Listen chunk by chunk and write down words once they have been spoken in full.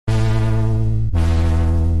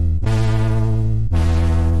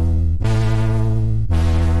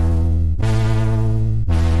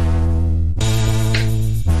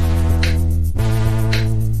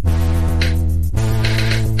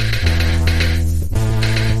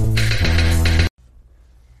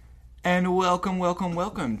And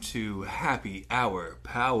welcome to Happy Hour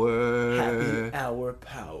Power. Happy Hour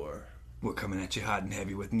Power. We're coming at you hot and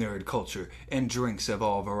heavy with nerd culture and drinks of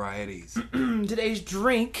all varieties. Today's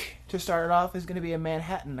drink, to start it off, is going to be a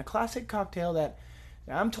Manhattan, a classic cocktail that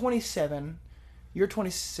I'm 27, you're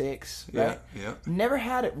 26, right? Yeah. Never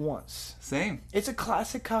had it once. Same. It's a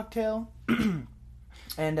classic cocktail,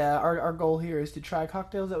 and our goal here is to try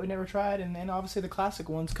cocktails that we never tried, and then obviously the classic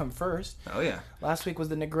ones come first. Oh, yeah. Last week was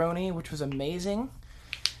the Negroni, which was amazing.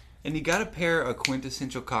 And you gotta pair a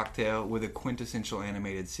quintessential cocktail with a quintessential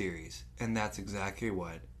animated series. And that's exactly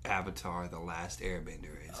what Avatar: The Last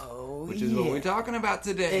Airbender is. Oh, which is what we're talking about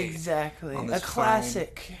today. Exactly. A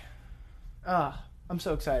classic. I'm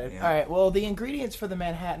so excited. Yeah. All right, well, the ingredients for the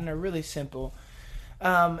Manhattan are really simple.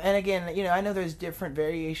 And again, I know there's different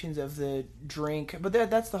variations of the drink, but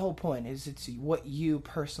that's the whole point, is it's what you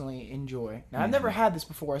personally enjoy. Now, I've never had this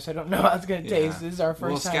before, so I don't know how it's going to taste. This is our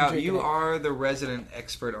first time Scout, drinking you it. are the resident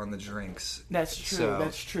expert on the drinks. That's true, So,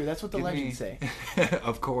 that's true. That's what the legends say.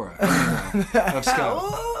 Of Korra. Of Scout.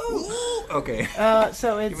 Okay.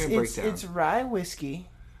 So Give me a breakdown. it's rye whiskey.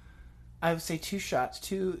 I would say 2 shots,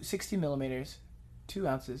 60 millimeters, 2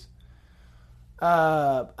 ounces.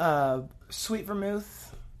 Sweet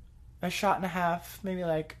vermouth, a shot and a half, maybe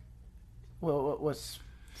what's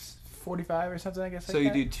 45 or something, I guess. So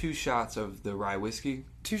you do 2 shots of the rye whiskey?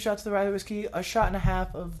 2 shots of the rye whiskey, a shot and a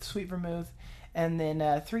half of sweet vermouth, and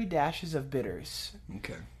then 3 dashes of bitters.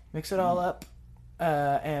 Okay. Mix it all up,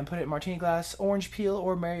 and put it in martini glass. Orange peel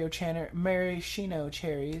or maraschino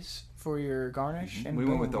cherries for your garnish. And we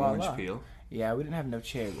went with the voila. orange peel. Yeah, we didn't have no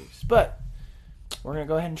cherries, but we're going to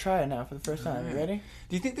go ahead and try it now for the first time. You ready?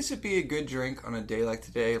 Do you think this would be a good drink on a day like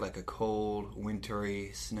today, like a cold,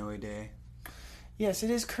 wintry, snowy day? Yes, it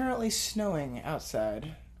is currently snowing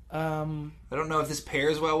outside. I don't know if this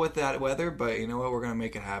pairs well with that weather, but you know what? We're going to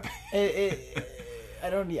make it happen. I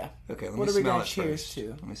don't, yeah. Okay, let what me are we smell gonna it cheers first. to?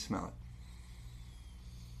 Let me smell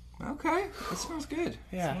it. Okay, that smells good.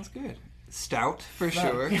 Yeah. Smells good. Stout, for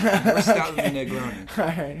sure. More stout than the Negroni. All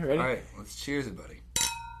right, ready? All right, let's cheers it, buddy.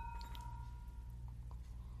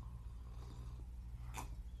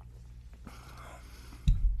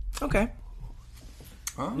 Okay.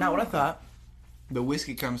 Oh. Not what I thought. The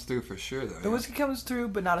whiskey comes through for sure, though. The whiskey comes through,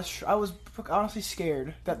 but not as... I was honestly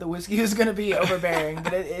scared that the whiskey was going to be overbearing,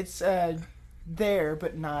 but it's there,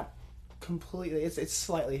 but not completely. It's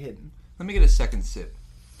slightly hidden. Let me get a second sip.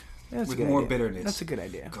 That's with a good more idea. bitterness. That's a good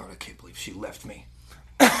idea. God, I can't believe she left me.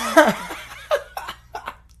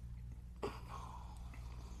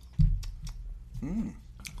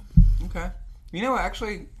 Okay. You know,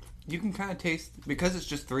 actually, you can kind of taste, because it's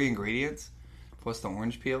just 3 ingredients, plus the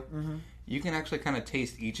orange peel, you can actually kind of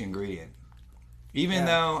taste each ingredient. Even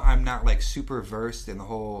though I'm not, like, super versed in the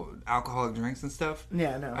whole alcoholic drinks and stuff,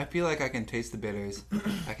 Yeah, no. I feel like I can taste the bitters,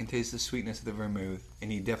 I can taste the sweetness of the vermouth,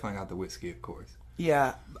 and you definitely got the whiskey, of course.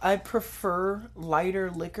 Yeah, I prefer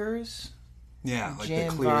lighter liquors. Yeah, like Gin,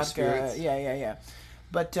 the clear vodka. spirits. Yeah.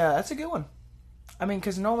 But that's a good one. I mean,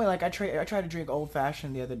 because normally, like, I tried to drink old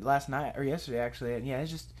fashioned last night or yesterday actually, and yeah,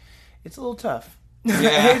 it's a little tough.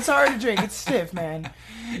 Yeah. It's hard to drink. It's stiff, man.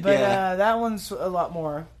 But Yeah. that one's a lot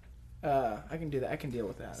more. I can do that. I can deal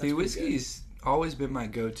with that. See, whiskey's always been my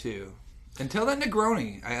go-to until that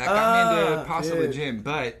Negroni. I got me into possibly dude. gin,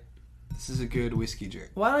 but this is a good whiskey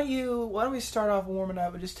drink. Why don't we start off warming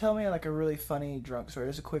up and just tell me like a really funny drunk story?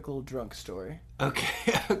 Just a quick little drunk story.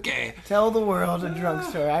 Okay. Tell the world a drunk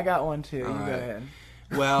story. I got one too. You All go right. ahead.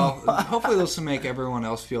 Well, hopefully this will make everyone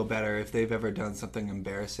else feel better if they've ever done something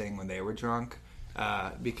embarrassing when they were drunk.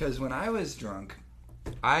 Because when I was drunk,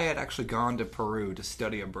 I had actually gone to Peru to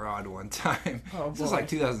study abroad one time. Oh, This was boy. like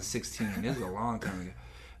 2016. This is a long time ago.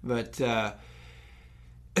 But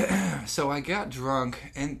so I got drunk,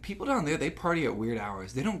 and people down there, they party at weird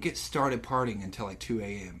hours. They don't get started partying until like 2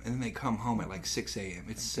 a.m., and then they come home at like 6 a.m.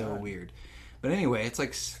 It's so weird. But anyway, it's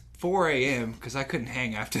like 4 a.m. because I couldn't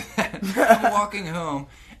hang after that. I'm walking home,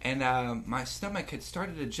 and my stomach had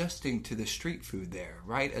started adjusting to the street food there,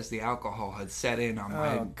 right as the alcohol had set in on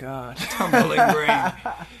my Oh God. tumbling brain.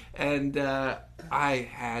 And I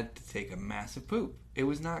had to take a massive poop. It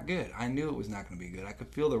was not good. I knew it was not going to be good. I could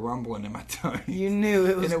feel the rumbling in my tummy. You knew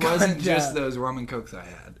it was. And it wasn't gone just down. those rum and cokes I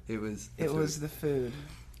had. It was the food. Was the food.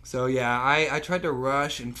 So yeah, I tried to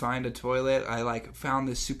rush and find a toilet. I like found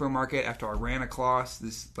this supermarket after I ran across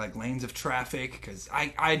this like lanes of traffic because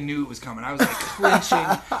I knew it was coming. I was like clenching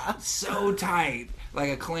so tight, like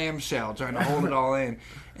a clamshell, trying to hold it all in.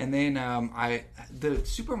 And then the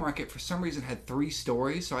supermarket for some reason had 3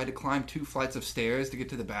 stories, so I had to climb 2 flights of stairs to get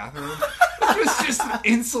to the bathroom, which was just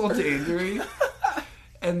insult to injury.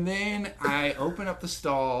 And then I open up the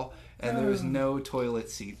stall. And there was no toilet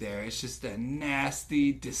seat there. It's just a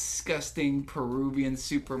nasty, disgusting Peruvian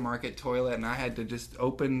supermarket toilet, and I had to just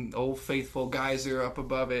open Old Faithful Geyser up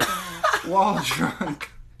above it while drunk.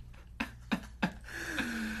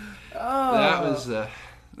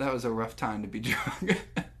 That was a rough time to be drunk.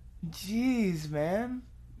 Jeez, man.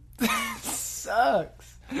 That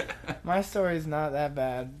sucks. My story's not that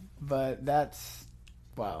bad, but that's...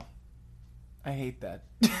 Wow. I hate that.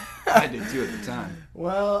 I did too at the time.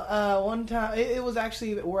 Well, one time... It was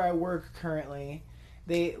actually where I work currently.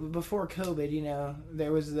 Before COVID,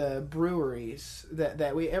 there was the breweries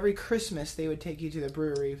that we... Every Christmas, they would take you to the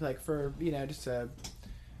brewery, like, for, just a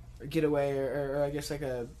getaway or I guess, like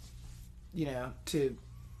a... to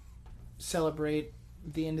celebrate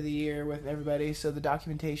the end of the year with everybody. So the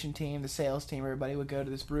documentation team, the sales team, everybody would go to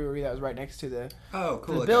this brewery that was right next to the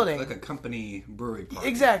cool, building. Like a company brewery party.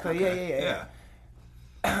 Exactly. Okay. Yeah.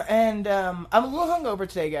 And I'm a little hungover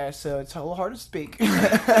today, guys, so it's a little hard to speak.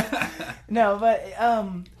 No, but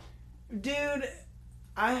dude,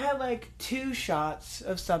 I had like 2 shots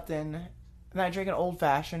of something, and I drank an old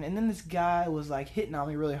fashioned, and then this guy was like hitting on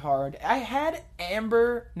me really hard. I had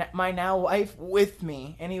Amber, my now wife, with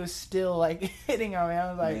me, and he was still like hitting on me. I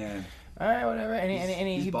was like, man. All right, whatever.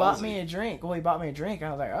 And he bought me a drink. Well, he bought me a drink.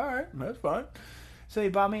 I was like, all right, that's fine. So he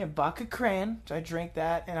bought me a vodka cran, so I drank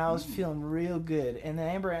that, and I was feeling real good. And then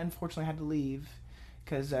Amber unfortunately had to leave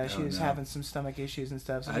because she was having some stomach issues and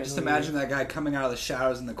stuff. So I just imagine that guy coming out of the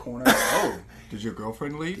shadows in the corner. Oh, did your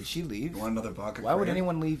girlfriend leave? Did she leave? You want another vodka? Why would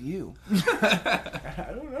anyone leave you? I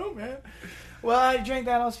don't know, man. Well, I drank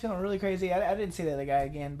that. I was feeling really crazy. I didn't see the other guy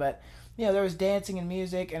again, but there was dancing and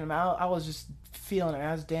music, and I was just feeling it.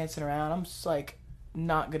 I was dancing around. I'm just like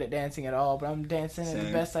not good at dancing at all, but I'm dancing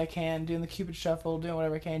the best I can, doing the Cupid Shuffle, doing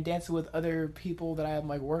whatever I can, dancing with other people that I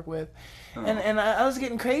like work with, and I was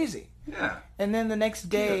getting crazy. Yeah. And then the next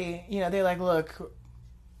day, they're like, look,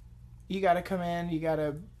 you got to come in, you got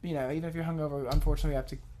to, even if you're hungover, unfortunately, we have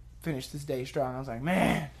to finish this day strong. I was like,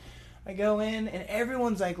 man. I go in, and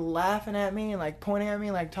everyone's, like, laughing at me and, like, pointing at me,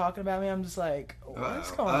 like, talking about me. I'm just like, what's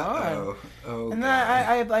going on? And then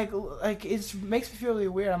I like, it makes me feel really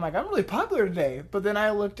weird. I'm like, I'm really popular today. But then I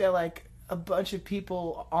looked at, like, a bunch of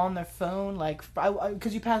people on their phone, like,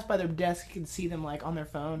 because you pass by their desk, you can see them, like, on their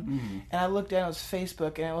phone. Mm-hmm. And I looked at it was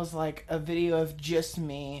Facebook, and it was, like, a video of just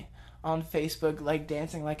me on Facebook, like,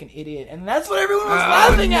 dancing like an idiot. And that's what everyone was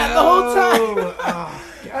laughing at the whole time.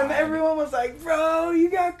 And everyone was like, bro, you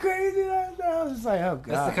got crazy. I was just like, oh, God.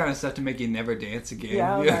 That's the kind of stuff to make you never dance again.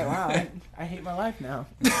 Yeah, I was like, wow, I hate my life now.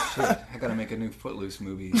 Shit, I gotta make a new Footloose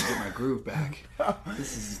movie to get my groove back.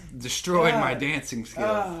 This is destroying my dancing skills.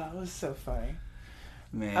 Oh, it was so funny.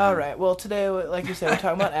 Man. All right, well, today, like you said, we're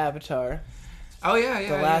talking about Avatar. Oh, yeah.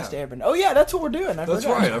 The Last Airbender. Oh, yeah, that's what we're doing. That's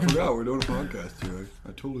right. I forgot. We're doing a podcast here.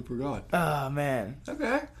 I totally forgot. Oh, man.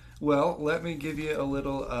 Okay. Well, let me give you a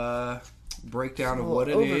little breakdown of what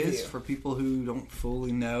it is for people who don't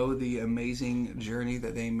fully know the amazing journey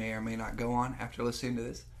that they may or may not go on after listening to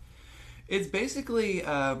this. It's basically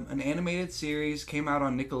an animated series. Came out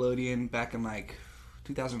on Nickelodeon back in,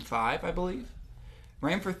 2005, I believe.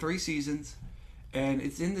 Ran for 3 seasons. And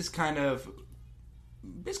it's in this kind of...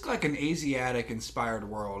 basically like an Asiatic-inspired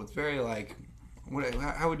world. It's very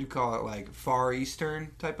how would you call it? Like Far Eastern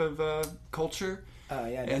type of culture. Oh,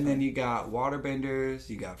 yeah. Definitely. And then you got waterbenders,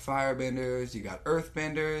 you got firebenders, you got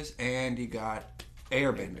earthbenders, and you got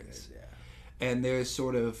airbenders. Yeah. And there's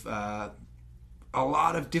sort of a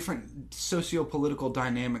lot of different socio-political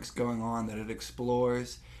dynamics going on that it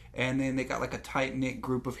explores. And then they got like a tight-knit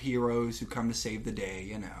group of heroes who come to save the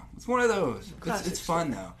day, It's one of those. It's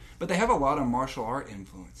fun, though. But they have a lot of martial art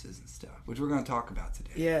influences and stuff, which we're going to talk about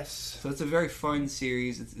today. Yes. So it's a very fun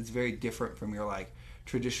series. It's very different from your,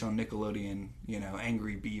 traditional Nickelodeon,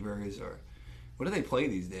 Angry Beavers, or... What do they play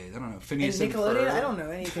these days? I don't know. Phineas and Nickelodeon? Ferb? I don't know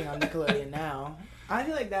anything on Nickelodeon now. I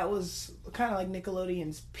feel like that was kind of like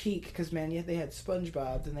Nickelodeon's peak, because, man, they had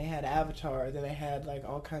SpongeBob, then they had Avatar, then they had,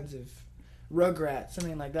 all kinds of... Rugrats. I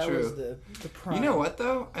mean, that True. Was the prime. You know what,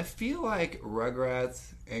 though? I feel like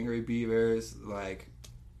Rugrats, Angry Beavers,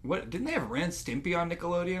 what didn't they have Ren and Stimpy on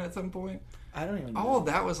Nickelodeon at some point? I don't even know. All of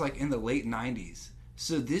that was, in the late 90s.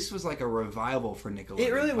 So this was, a revival for Nickelodeon.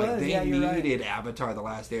 It really was, They you're needed right. Avatar: The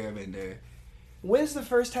Last Airbender. When's the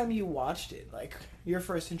first time you watched it? Your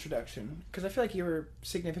first introduction? Because I feel like you were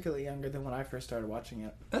significantly younger than when I first started watching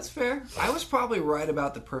it. That's fair. I was probably right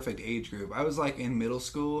about the perfect age group. I was, in middle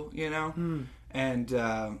school, And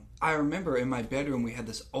I remember in my bedroom we had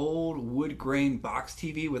this old wood grain box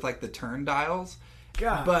TV with, the turn dials.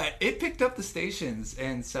 God. But it picked up the stations,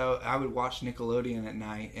 and so I would watch Nickelodeon at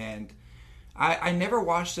night, and I never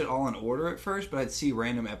watched it all in order at first, but I'd see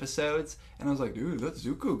random episodes, and I was like, dude, that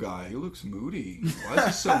Zuko guy, he looks moody. Why is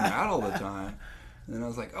he so mad all the time? And then I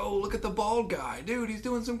was like, oh, look at the bald guy. Dude, he's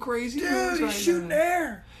doing some crazy moves Dude, he's shooting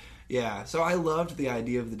air. Yeah, so I loved the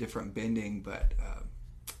idea of the different bending, but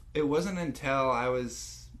it wasn't until I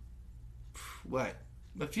was,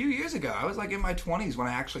 a few years ago. I was like in my 20s when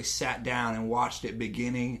I actually sat down and watched it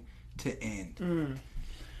beginning to end.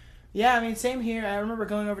 Yeah, I mean, same here. I remember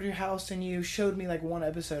going over to your house and you showed me like one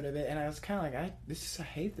episode of it, and I was kind of like, I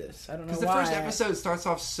hate this. I don't know why. Because the first episode starts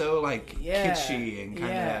off so like kitschy and kind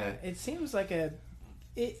of. Yeah, it seems like this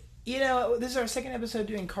is our second episode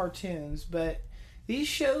doing cartoons, but these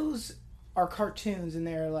shows are cartoons and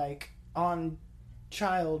they're like on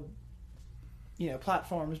child,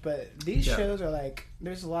 platforms. But these shows are like,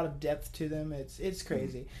 there's a lot of depth to them. It's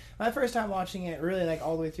crazy. My first time watching it, really like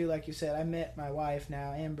all the way through, like you said, I met my wife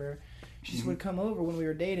now, Amber. She would come over when we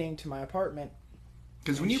were dating to my apartment.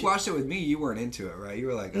 Because when you watched it with me, you weren't into it, right? You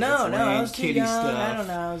were like, no, I was too young. Stuff. I don't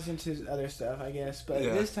know. I was into other stuff, I guess. But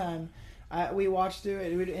this time, we watched through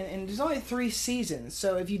it, and there's only 3 seasons.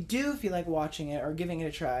 So if you do feel like watching it or giving it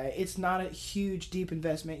a try, it's not a huge, deep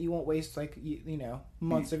investment. You won't waste like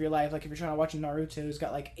months of your life. Like if you're trying to watch Naruto, it's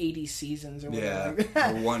got like 80 seasons or whatever.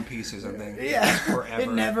 Yeah, or One Piece or something. Yeah, forever.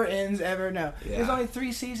 It never ends ever. No, yeah. There's only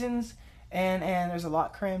 3 seasons. And there's a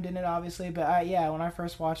lot crammed in it, obviously. But when I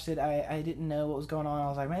first watched it, I didn't know what was going on. I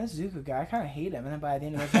was like, man, this Zuko guy, I kind of hate him. And then by the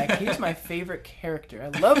end of it, I was like, he's my favorite character.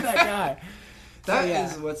 I love that guy. That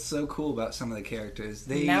is what's so cool about some of the characters.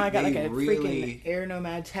 Now I got like a really... freaking air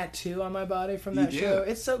nomad tattoo on my body from that show.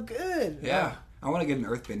 It's so good. Yeah. I want to get an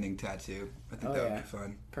earthbending tattoo. I think that would be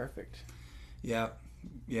fun. Perfect. Yeah.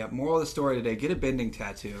 Yeah, moral of the story today, get a bending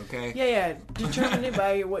tattoo, okay? Yeah. Determine it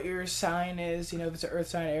by what your sign is. If it's an earth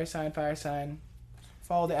sign, air sign, fire sign.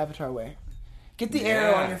 Follow the Avatar way. Get the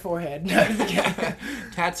arrow on your forehead.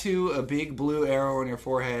 Tattoo a big blue arrow on your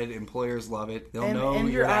forehead. Employers love it. They'll know and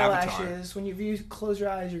you're your Avatar. Eyelashes. When you close your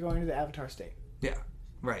eyes, you're going to the Avatar state. Yeah,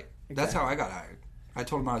 right. Exactly. That's how I got hired. I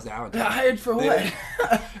told them I was the Avatar. Hired for what?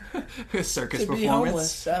 Circus to performance. Be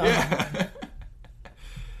homeless. Oh. Yeah.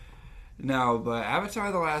 No, but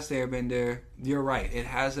Avatar: The Last Airbender, you're right. It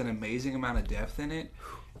has an amazing amount of depth in it.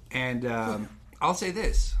 And I'll say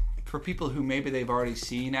this. For people who maybe they've already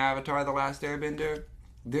seen Avatar: The Last Airbender,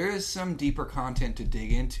 there is some deeper content to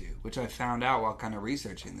dig into, which I found out while kind of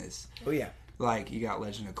researching this. Oh, yeah. Like, you got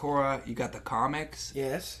Legend of Korra, you got the comics.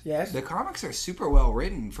 Yes. The comics are super well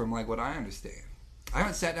written from, like, what I understand. I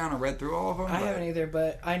haven't sat down and read through all of them. I haven't either,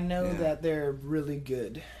 but I know that they're really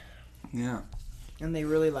good. Yeah. And they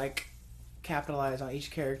really, capitalize on each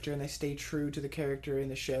character, and they stay true to the character in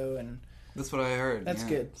the show, and that's what I heard. That's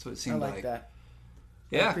good. That's what it seemed like. I like that.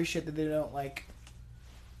 Yeah. I appreciate that they don't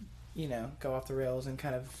go off the rails and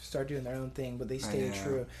kind of start doing their own thing, but they stay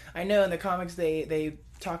true. I know in the comics they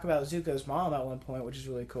talk about Zuko's mom at one point, which is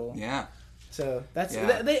really cool. Yeah. So that's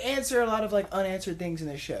they answer a lot of unanswered things in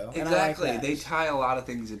the show. Exactly. And I like that. They tie a lot of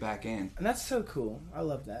things back in. And that's so cool. I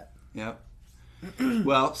love that. Yep.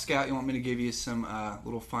 Well, Scout, you want me to give you some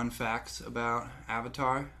little fun facts about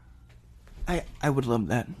Avatar? I would love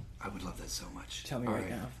that. I would love that so much. Tell me right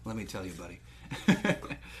now. Let me tell you, buddy.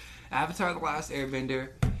 Avatar: The Last Airbender.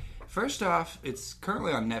 First off, it's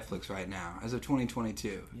currently on Netflix right now, as of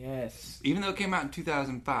 2022. Yes. Even though it came out in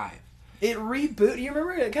 2005. It rebooted. You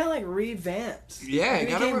remember it kind of revamped. Yeah, it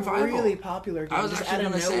got a revival. Really popular. Again, I was actually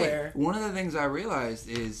going to say, one of the things I realized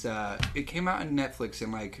is it came out in Netflix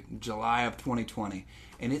in July of 2020,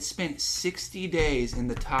 and it spent 60 days in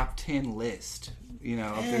the top 10 list,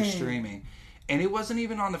 of their streaming. And it wasn't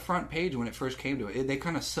even on the front page when it first came to it. They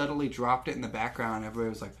kind of subtly dropped it in the background. Everybody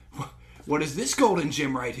was like, what is this golden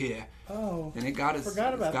gem right here? Oh. And it got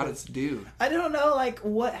its due. I don't know,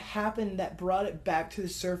 what happened that brought it back to the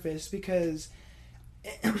surface, because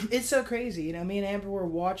it's so crazy. Me and Amber were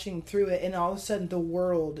watching through it, and all of a sudden the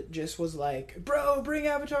world just was like, bro, bring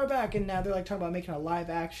Avatar back. And now they're talking about making a live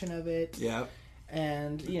action of it. Yep.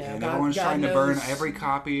 And, and everyone's trying to burn every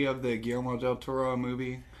copy of the Guillermo del Toro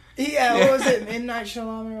movie. Yeah, what was it? M. Night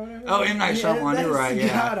Shyamalan or whatever? Oh, M. Night Shyamalan, you're right, yeah.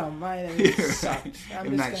 God almighty, it sucked.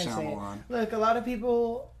 I'm just going to say it. Look, a lot of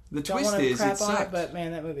people don't want to crap on it, but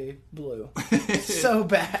man, that movie blew. So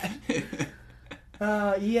bad.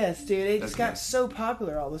 Yes, dude, it just got so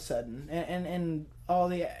popular all of a sudden. And all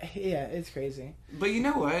the... Yeah, it's crazy. But you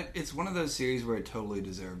know what? It's one of those series where it totally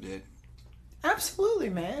deserved it. Absolutely,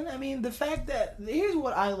 man. I mean, the fact that... Here's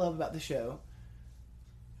what I love about the show.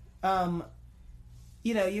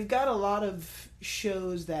 you've got a lot of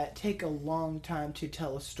shows that take a long time to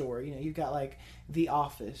tell a story. You've got like The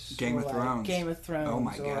Office, Game of Thrones. Oh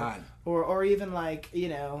my god. Or even like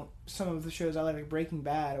some of the shows I like Breaking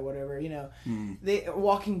Bad or whatever.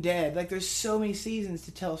 Walking Dead. Like there's so many seasons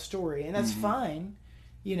to tell a story, and that's fine.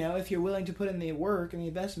 If you're willing to put in the work and the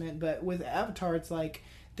investment. But with Avatar, it's like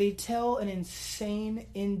they tell an insane,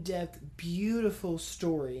 in-depth, beautiful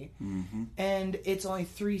story, and it's only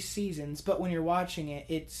 3 seasons. But when you're watching it,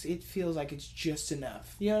 it feels like it's just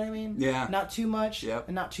enough. You know what I mean? Yeah. Not too much,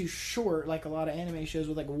 and not too short like a lot of anime shows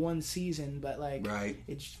with like 1 season. But like,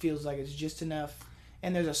 it just feels like it's just enough.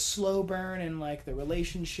 And there's a slow burn in like the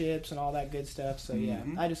relationships and all that good stuff. So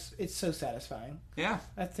it's so satisfying. Yeah,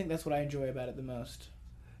 I think that's what I enjoy about it the most.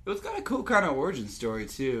 It's got a cool kind of origin story,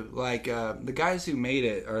 too. Like, the guys who made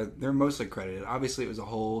it, they're mostly credited. Obviously, it was a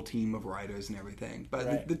whole team of writers and everything.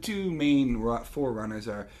 But the 2 main forerunners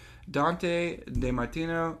are Dante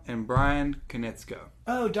DeMartino and Brian Konietzko.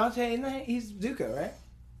 Oh, Dante, he's Zuko, right?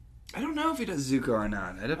 I don't know if he does Zuko or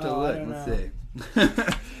not. I'd have to look. Let's see.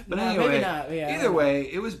 But no, anyway, maybe not. Yeah, either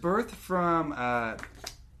way, it was birthed from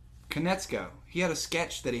Konietzko. He had a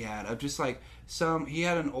sketch that he had of just like... he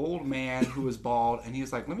had an old man who was bald, and he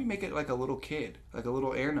was like, let me make it like a little kid, like a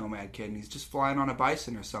little air nomad kid, and he's just flying on a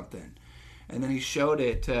bison or something. And then he showed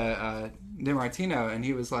it to DeMartino, and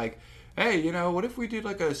he was like, hey, what if we did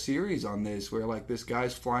like a series on this where like this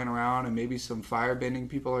guy's flying around and maybe some firebending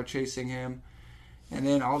people are chasing him? And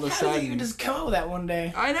then all of a sudden... How did you just come up with that one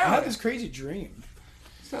day? I know. I had this crazy dream.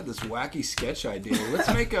 Just had this wacky sketch idea. Let's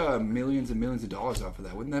make millions and millions of dollars off of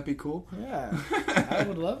that. Wouldn't that be cool? Yeah. I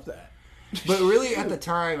would love that. But really, at the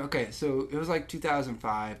time, okay, so it was like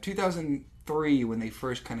 2005, 2003 when they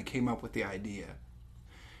first kind of came up with the idea.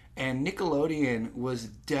 And Nickelodeon was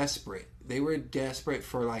desperate. They were desperate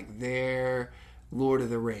for, like, their Lord of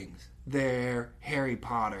the Rings, their Harry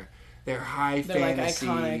Potter, their high fantasy,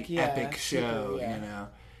 like iconic, epic show,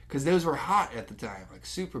 Because those were hot at the time, like,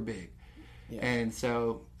 super big. Yeah. And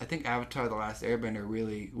so I think Avatar The Last Airbender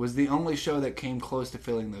really was the only show that came close to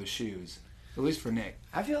filling those shoes. At least for Nick.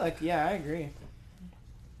 I feel like, I agree.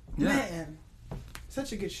 Yeah. Man,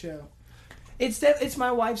 such a good show. It's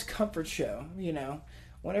my wife's comfort show,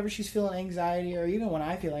 Whenever she's feeling anxiety, or even when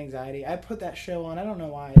I feel anxiety, I put that show on. I don't know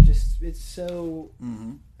why. It's so...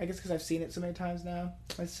 I guess because I've seen it so many times now.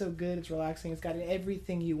 It's so good. It's relaxing. It's got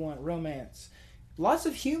everything you want. Romance. Lots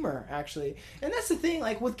of humor, actually. And that's the thing,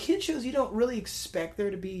 like, with kid shows, you don't really expect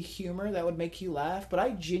there to be humor that would make you laugh, but I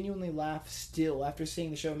genuinely laugh still after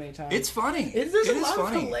seeing the show many times. It's funny. There's a lot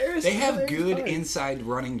of hilarious... They have good inside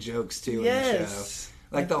running jokes, too, in the show.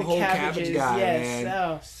 Like the whole cabbage guy, man.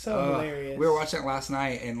 Oh, so hilarious. We were watching it last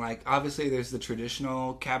night, and, like, obviously there's the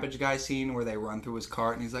traditional cabbage guy scene where they run through his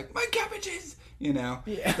cart, and he's like, my cabbages! Yeah.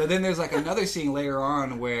 But then there's, like, another scene later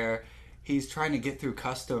on where... he's trying to get through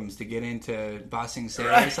customs to get into Ba Sing Se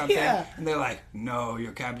or something. Yeah. And they're like, no,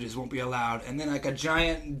 your cabbages won't be allowed. And then like a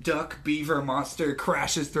giant duck beaver monster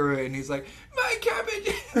crashes through it. And he's like, my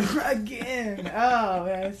cabbages! Again. Oh,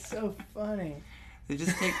 man, it's so funny. They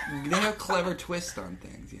have clever twists on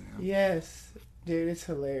things, Yes. Dude, it's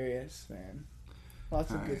hilarious, man.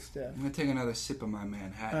 Lots of good stuff. I'm going to take another sip of my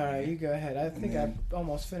Manhattan. All right, you go ahead. I think I've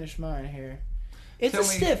almost finished mine here. It's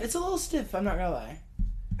It's a little stiff, I'm not going to lie.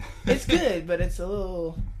 It's good, but it's a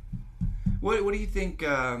little... What do you think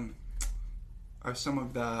are some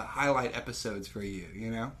of the highlight episodes for you,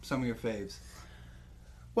 Some of your faves?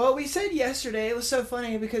 Well, we said yesterday, it was so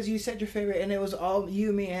funny because you said your favorite, and it was all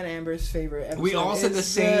you, me, and Amber's favorite episode. We all said the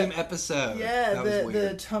same episode. Yeah,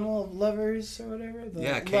 the Tunnel of Lovers or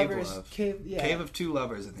whatever. Cave Love. Cave of Two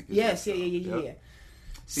Lovers, I think. Yes, yeah.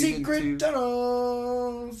 Secret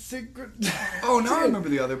tunnel, secret... Oh, now I remember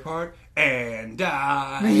the other part. And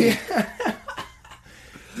I...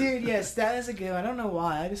 Dude, yes, that is a good one. I don't know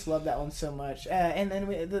why. I just love that one so much. And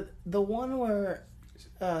then the one where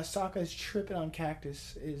Sokka's tripping on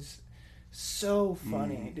cactus is so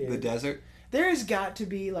funny, dude. The desert? There's got to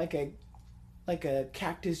be like a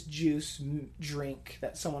cactus juice drink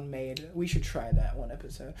that someone made. We should try that one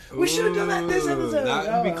episode. We should have done that this episode.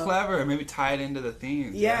 That would be clever. Maybe tie it into the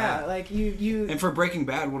themes. Yeah, like you. And for Breaking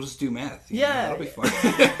Bad, we'll just do meth. Yeah, that'll be fun.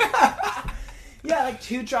 Yeah, like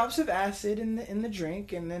 2 drops of acid in the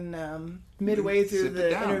drink, and then midway through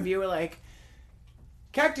the interview, we're like,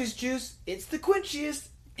 cactus juice, it's the quenchiest.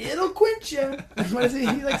 It'll quench you. What is it?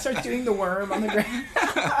 He like starts doing the worm on the ground.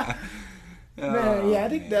 Man, yeah, I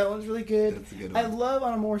think that one's really good. That's a good one. I love,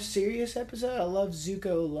 on a more serious episode, I love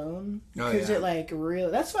Zuko alone. Because yeah. it, like,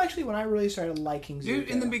 really... That's actually when I really started liking Zuko. Dude,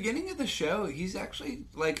 in the beginning of the show, he's actually,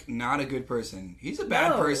 like, not a good person. He's a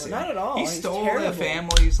bad person. Not at all. He stole the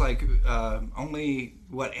family's, like, only,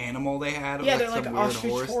 what, animal they had? Yeah, like, they're like some an weird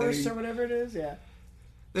ostrich horse thing. or whatever it is, yeah.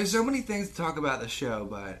 There's so many things to talk about the show,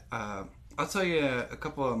 but I'll tell you a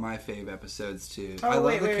couple of my fave episodes, too. Oh,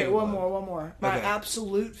 wait, one more. My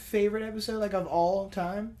absolute favorite episode, like, of all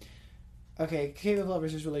time. Okay, Cave of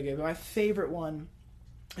Lovers is really good, but my favorite one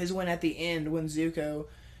is when, at the end, when Zuko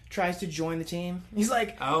tries to join the team. He's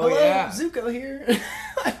like, hello, Zuko here.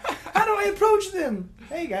 How do I approach them?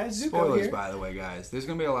 Hey, guys, Zuko spoilers, here. by the way, guys. There's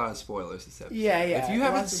going to be a lot of spoilers this episode. Yeah. If you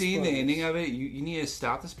haven't seen the ending of it, you need to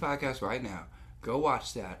stop this podcast right now. Go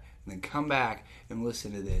watch that, and then come back and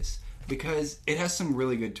listen to this. Because it has some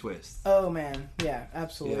really good twists. Oh, man. Yeah,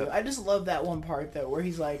 absolutely. Yeah. I just love that one part, though, where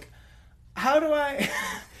he's like, how do I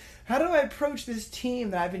approach this team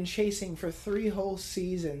that I've been chasing for 3 whole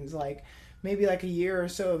seasons? Like, maybe like a year or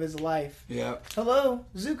so of his life. Yeah. Hello,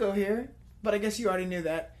 Zuko here. But I guess you already knew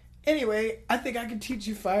that. Anyway, I think I can teach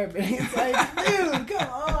you firebending. It's like, dude, come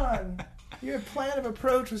on. Your plan of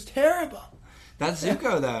approach was terrible. That's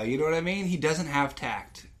Zuko, though. You know what I mean? He doesn't have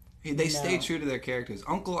tact. They stay true to their characters.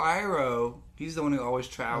 Uncle Iroh, he's the one who always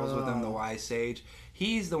travels with them, the wise sage.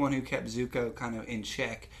 He's the one who kept Zuko kind of in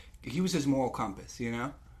check. He was his moral compass, you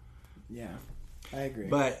know? Yeah, I agree.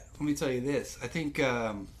 But let me tell you this. I think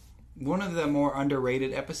one of the more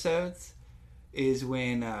underrated episodes is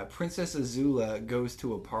when Princess Azula goes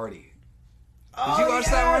to a party. Did you watch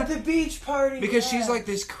that one? The beach party. Because she's like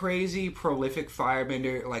this crazy, prolific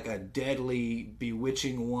firebender, like a deadly,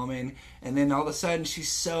 bewitching woman. And then all of a sudden, she's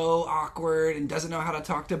so awkward and doesn't know how to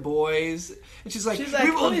talk to boys. And she's like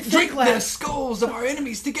we will drink the skulls of our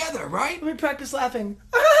enemies together, right? Let me practice laughing.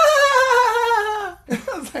 I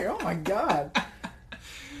was like, oh my god.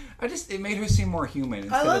 It made her seem more human.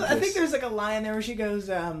 I think there's like a line there where she goes,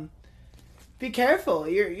 be careful,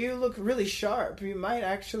 you look really sharp. You might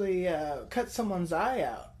actually cut someone's eye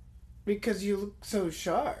out because you look so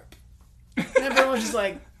sharp. And everyone's just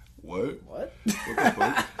like, What? What? What the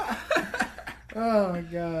fuck? Oh my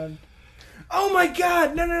god. Oh my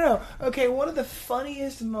god! No. Okay, one of the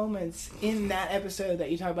funniest moments in that episode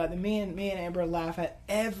that you talk about, that me and Amber laugh at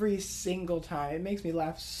every single time. It makes me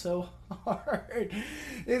laugh so hard.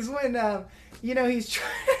 Is when he's trying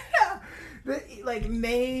like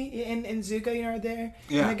May and Zuko, are there.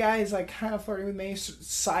 Yeah. And the guy is like kind of flirting with May,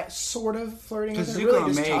 sort of flirting with her. Because Zuko really and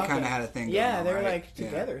just May talking. kind of had a thing. Yeah, going they on, were right? like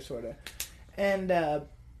together, sort of. And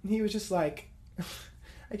he was just like,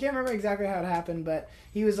 I can't remember exactly how it happened, but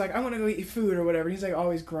he was like, "I'm gonna go eat food" or whatever. He's like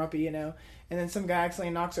always grumpy, And then some guy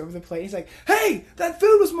accidentally knocks over the plate. He's like, "Hey, that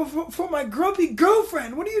food was for my grumpy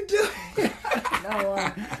girlfriend. What are you doing?"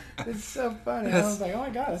 No, it's so funny. I was like, "Oh my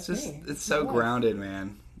god, that's just me." It's so grounded,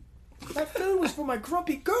 man. That food was for my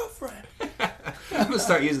grumpy girlfriend. I'm gonna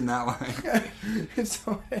start using that line.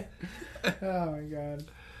 Oh my god.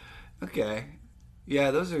 Okay.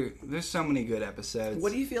 Yeah, there's so many good episodes.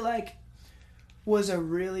 What do you feel like was a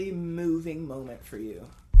really moving moment for you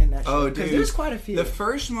in that show? Oh, dude. Because there's quite a few. The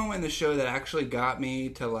first moment in the show that actually got me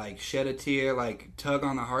to, like, shed a tear, like, tug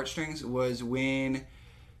on the heartstrings was when,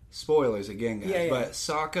 spoilers again, guys, but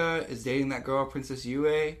Sokka is dating that girl, Princess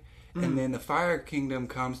Yue, and then the Fire Kingdom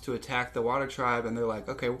comes to attack the Water Tribe, and they're like,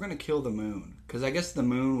 okay, we're going to kill the moon. Because I guess the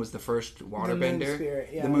moon was the first waterbender. The moon spirit,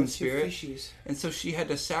 yeah. The moon spirit. Fishies. And so she had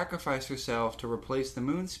to sacrifice herself to replace the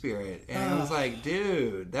moon spirit. And it was like,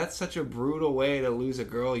 dude, that's such a brutal way to lose a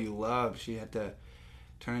girl you love. She had to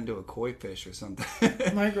turn into a koi fish or something.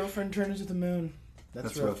 My girlfriend turned into the moon.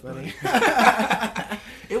 That's rough, buddy.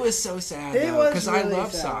 It was so sad, though, because I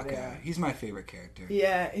love Sokka. Yeah. He's my favorite character.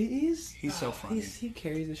 Yeah, he's so funny. He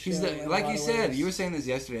carries the show. Like you said, you were saying this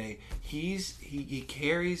yesterday. He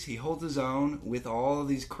holds his own with all of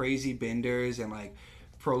these crazy benders and like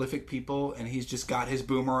prolific people, and he's just got his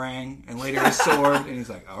boomerang and later his sword, and he's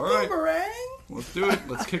like, all right, boomerang, let's do it.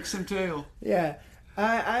 Let's kick some tail. Yeah,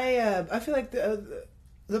 I feel like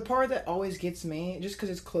the part that always gets me, just because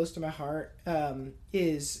it's close to my heart,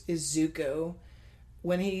 is Zuko,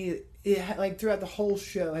 when he like throughout the whole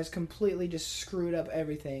show has completely just screwed up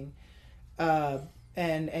everything,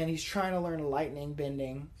 and he's trying to learn lightning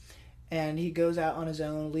bending, and he goes out on his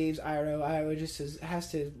own, leaves Iroh. Iroh just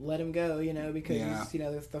has to let him go, because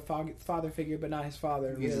he's the father figure, but not his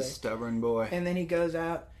father. He's really a stubborn boy. And then he goes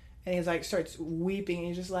out and he's like starts weeping, and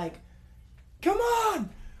he's just like, "Come on!"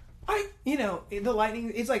 the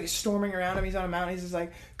lightning, it's like storming around him. He's on a mountain. He's just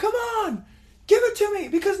like, "Come on, give it to me,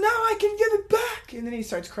 because now I can give it back. And then he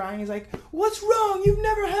starts crying. He's like, what's wrong? You've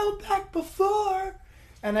never held back before.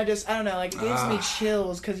 And I don't know, like, it gives me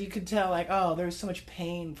chills, because you could tell, like, oh, there's so much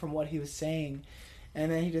pain from what he was saying. And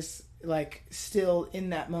then he just, like, still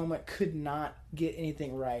in that moment could not get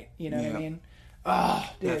anything right. You know what I mean? Oh,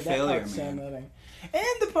 dude, that part's so moving. And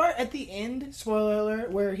the part at the end, spoiler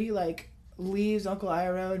alert, where he, like, leaves Uncle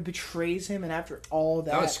Iroh and betrays him, and after all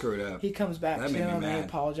that was screwed up. He comes back to him and he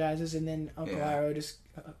apologizes, and then Uncle Iroh just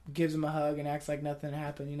gives him a hug and acts like nothing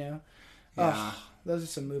happened, you know? Yeah. Oh, those are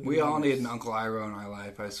some movie We all moments. need an Uncle Iroh in our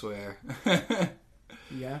life, I swear.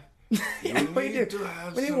 Yeah. Yeah, we do.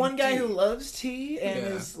 We need one guy who loves tea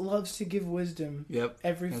and loves to give wisdom. Yep.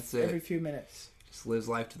 Every few minutes. Just lives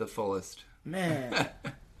life to the fullest. Man.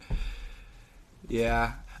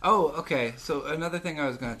 Yeah. Oh, okay. So another thing I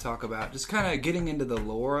was going to talk about, just kind of getting into the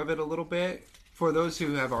lore of it a little bit, for those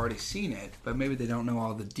who have already seen it, but maybe they don't know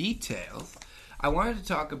all the details. I wanted to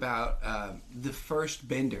talk about the first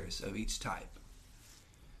benders of each type.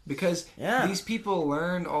 Because these people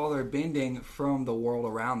learned all their bending from the world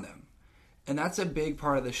around them. And that's a big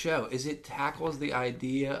part of the show, is it tackles the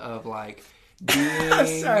idea of, like, being...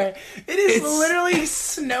 Sorry. It is literally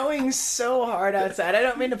snowing so hard outside. I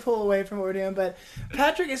don't mean to pull away from what we're doing, but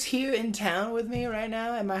Patrick is here in town with me right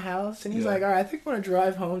now at my house, and he's like, all right, I think I want to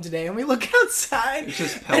drive home today. And we look outside, it's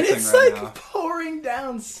just pelting and it's right like now. Pouring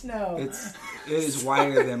down snow. It is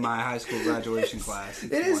whiter than my high school graduation class.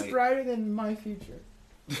 It is brighter than my future.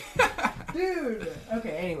 Dude.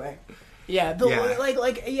 Okay, anyway. Yeah,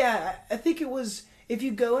 I think it was, if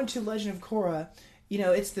you go into Legend of Korra, you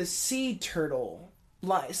know, it's the sea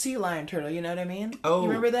lion turtle, you know what I mean? Oh, you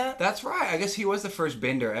remember that? That's right. I guess he was the first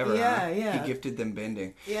bender ever. Yeah, huh? yeah. He gifted them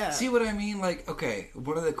bending. Yeah. See what I mean? Like, okay,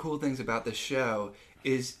 one of the cool things about the show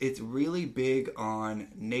is it's really big on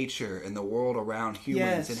nature and the world around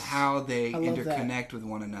humans and how they interconnect with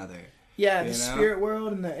one another. Yeah, the spirit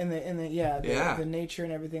world and the nature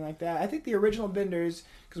and everything like that. I think the original benders,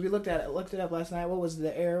 because we looked it up last night. What was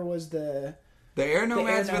the air? Was the air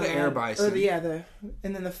nomads were the air bison?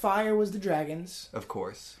 And then the fire was the dragons. Of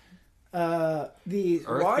course. The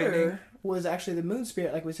water was actually the moon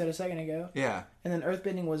spirit, like we said a second ago. Yeah. And then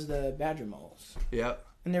earthbending was the badger moles. Yep.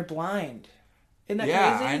 And they're blind. Isn't that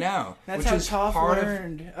crazy? I know. That's how Toph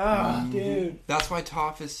learned. Dude. That's why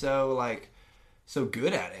Toph is so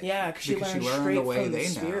good at it. Yeah, because she learned the way they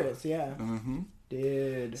spirits. Yeah. Mm-hmm.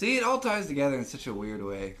 Dude. See, it all ties together in such a weird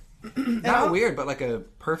way. Not weird, but like a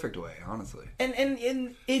perfect way, honestly.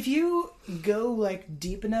 And if you go like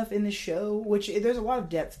deep enough in the show, which there's a lot of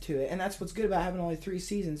depth to it, and that's what's good about having only 3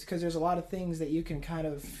 seasons, because there's a lot of things that you can kind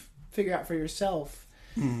of figure out for yourself.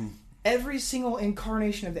 Mm. Every single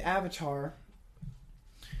incarnation of the Avatar,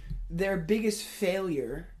 their biggest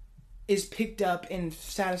failure is picked up and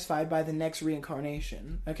satisfied by the next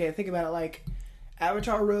reincarnation. Okay, think about it like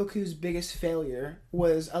Avatar Roku's biggest failure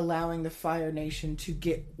was allowing the Fire Nation to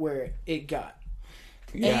get where it got.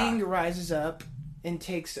 Yeah. Aang rises up and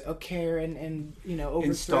takes care and overthrows.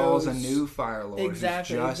 Installs a new Fire Lord who's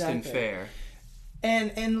just and fair.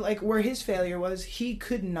 And like where his failure was, he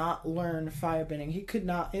could not learn firebending. He could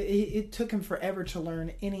not. It took him forever to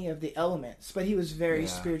learn any of the elements, but he was very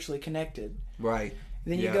spiritually connected. Right.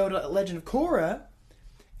 Then you go to Legend of Korra,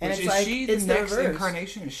 and is she the next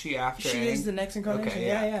incarnation? Is she after Aang? She is the next incarnation. Okay,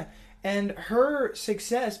 yeah. And her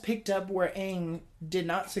success picked up where Aang did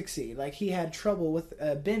not succeed. Like, he had trouble with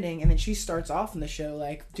bending, and then she starts off in the show,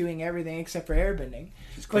 like, doing everything except for airbending.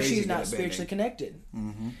 But she's not spiritually connected.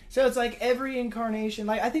 Mm-hmm. So it's like every incarnation,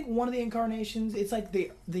 like, I think one of the incarnations, it's like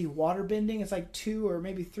the water bending, it's like 2 or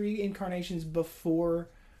maybe 3 incarnations before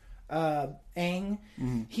Aang.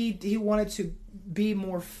 Mm-hmm. He wanted to be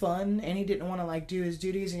more fun, and he didn't want to like do his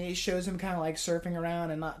duties, and it shows him kind of like surfing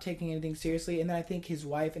around and not taking anything seriously. And then I think his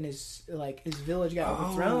wife and his village got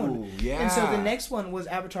overthrown. Yeah. And so the next one was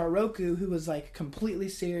Avatar Roku, who was like completely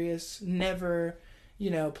serious, never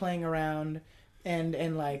playing around,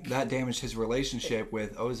 and like that damaged his relationship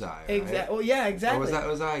with Ozai. Exactly. Right? Well, yeah, exactly. Or was that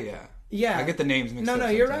Ozai? Yeah. Yeah. I get the names mixed up. No,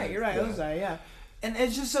 you're right. You're right. Yeah. Ozai. Yeah. And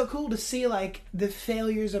it's just so cool to see, like, the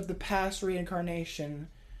failures of the past reincarnation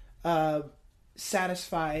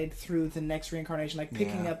satisfied through the next reincarnation, like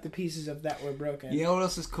picking up the pieces of that were broken. You know what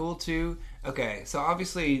else is cool, too? Okay, so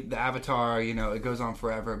obviously the Avatar, it goes on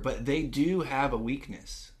forever, but they do have a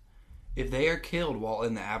weakness. If they are killed while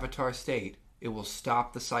in the Avatar state, it will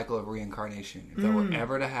stop the cycle of reincarnation. If that were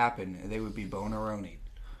ever to happen, they would be Bonaroni.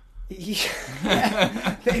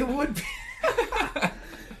 Yeah, they would be.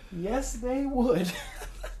 Yes, they would.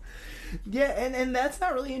 Yeah, and that's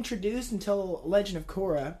not really introduced until Legend of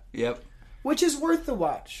Korra. Yep. Which is worth the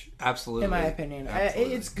watch. Absolutely. In my opinion.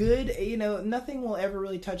 It's good. You know, nothing will ever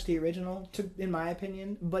really touch the original, in my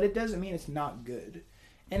opinion, but it doesn't mean it's not good.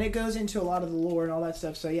 And it goes into a lot of the lore and all that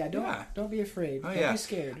stuff. So, don't be afraid. Don't be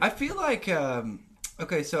scared. I feel like,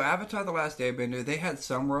 okay, so Avatar The Last Airbender, they had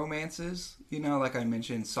some romances. You know, like I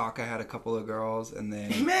mentioned, Sokka had a couple of girls, and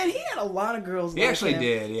then... Man, he had a lot like He actually him.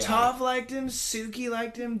 did, yeah. Toph liked him, Suki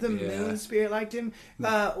liked him, the Moon Spirit liked him,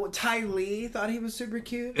 Ty Lee thought he was super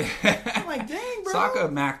cute. I'm like, dang, bro.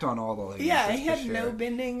 Sokka macked on all the ladies. Yeah, he had no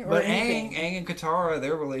bending or anything. But Aang and Katara,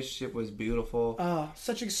 their relationship was beautiful. Oh,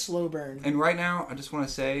 such a slow burn. And right now, I just want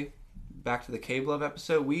to say... Back to the Cave Love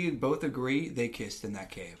episode, we both agree they kissed in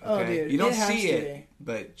that cave. Okay? Oh, dude. You don't see it,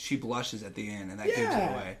 but she blushes at the end, and that gives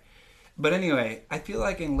it away. But anyway, I feel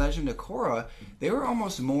like in Legend of Korra, they were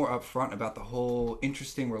almost more upfront about the whole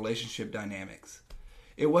interesting relationship dynamics.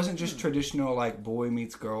 It wasn't just traditional, like, boy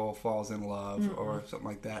meets girl, falls in love, or something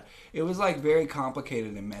like that. It was, like, very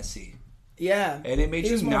complicated and messy. Yeah. And it made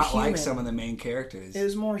you not like some of the main characters. It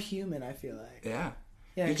was more human, I feel like. Yeah.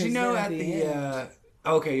 Yeah. Did you know at the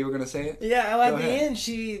okay, you were going to say it? Yeah, well, at the end,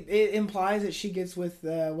 it implies that she gets with,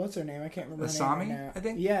 what's her name? I can't remember her name right now. I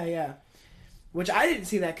think? Yeah. Which I didn't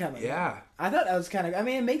see that coming. Yeah. I thought that was kind of, I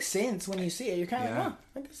mean, it makes sense when you see it. You're kind of like, oh,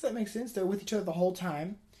 I guess that makes sense. They're with each other the whole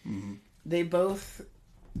time. Mm-hmm. They both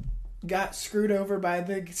got screwed over by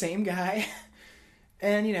the same guy.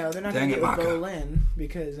 And, you know, they're not going to get with Bolin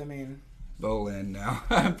because, I mean... Bolin now.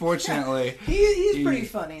 Unfortunately. He's pretty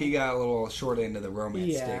funny. He got a little short end of the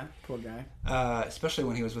romance stick. Yeah, poor guy. Especially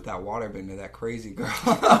when he was with that waterbender, that crazy girl.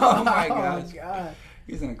 Oh my gosh. Oh, God.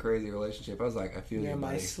 He's in a crazy relationship. I was like, I feel you, You're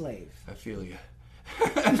my buddy. slave. I feel you.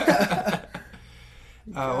 What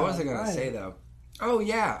was I going to say, though? Oh,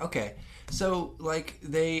 yeah. Okay. So, like,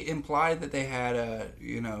 they implied that they had a,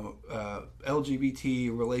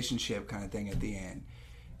 LGBT relationship kind of thing at the end.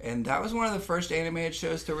 And that was one of the first animated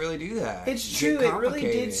shows to really do that. It's true. It really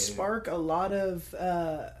did spark a lot of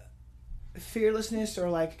fearlessness, or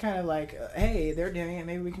like kind of like, hey, they're doing it,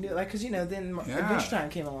 maybe we can do it. Like, because then Adventure Time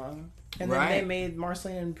came along, and then they made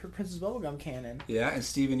Marceline and Princess Bubblegum canon. Yeah, and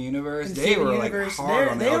Steven Universe. They were like hard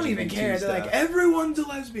on the LGBT They don't even care. Stuff. They're like, everyone's a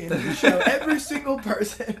lesbian in the show. Every single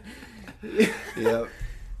person. Yep.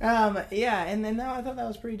 Yeah, and then I thought that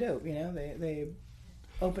was pretty dope. You know, they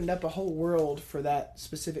opened up a whole world for that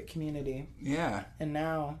specific community. Yeah. And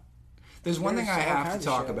now... There's one thing I have to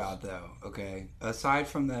talk about, though, okay? Aside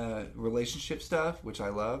from the relationship stuff, which I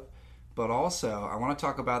love, but also I want to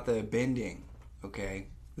talk about the bending, okay?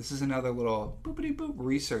 This is another little boopity-boop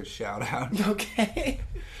research shout-out. Okay.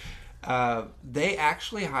 They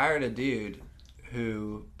actually hired a dude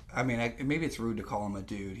who... I mean, maybe it's rude to call him a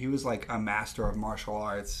dude. He was like a master of martial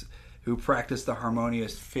arts who practiced the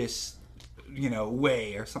harmonious fist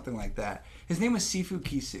way or something like that. His name was Sifu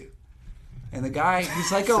Kisu. And the guy,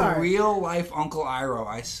 he's like a real life Uncle Iroh,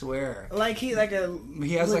 I swear. He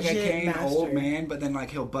has like a cane old man, but then like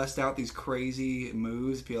he'll bust out these crazy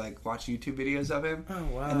moves if you like watch YouTube videos of him. Oh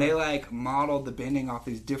wow. And they like modeled the bending off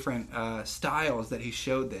these different styles that he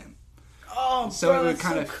showed them. Oh, so it would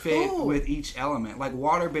kind of fit with each element. Like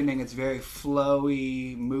water bending, it's very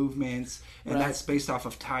flowy movements, and that's based off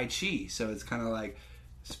of Tai Chi, so it's kind of like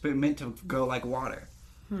meant to go like water.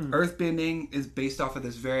 Earthbending is based off of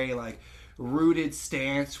this very like rooted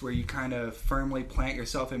stance where you kind of firmly plant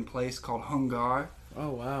yourself in place called Hungar.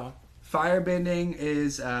 Oh wow. Firebending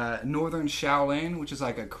is Northern Shaolin, which is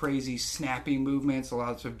like a crazy snappy movements, a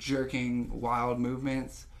lot of jerking wild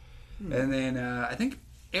movements. And then I think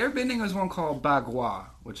airbending is one called Bagua,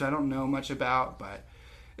 which I don't know much about, but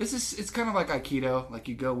it's kind of like Aikido, like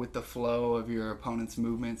you go with the flow of your opponent's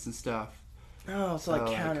movements and stuff. Oh, so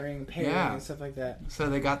like countering, parrying, and stuff like that. So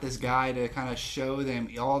they got this guy to kind of show them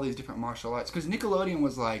all these different martial arts. Because Nickelodeon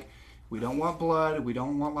was like, we don't want blood, we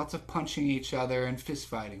don't want lots of punching each other and fist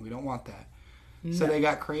fighting. We don't want that. No. So they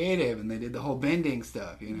got creative and they did the whole bending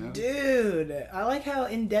stuff, Dude, I like how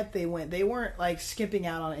in-depth they went. They weren't like skipping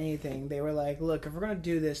out on anything. They were like, look, if we're going to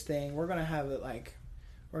do this thing, we're going to have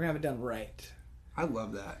it done right. I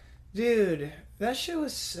love that. Dude, that show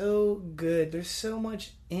is so good. There's so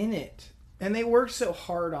much in it. And they worked so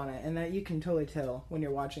hard on it, and that you can totally tell when you're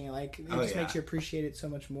watching it. Like, it just makes you appreciate it so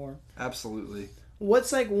much more. Absolutely.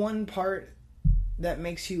 What's like one part that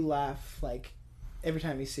makes you laugh, like, every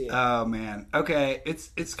time you see it? Oh man. Okay,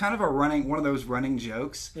 it's kind of one of those running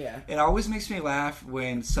jokes. Yeah. It always makes me laugh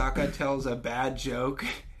when Sokka tells a bad joke,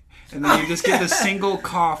 and then you just get a single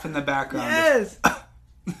cough in the background. Yes.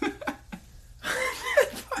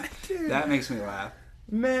 That makes me laugh.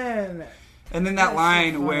 Man. And then that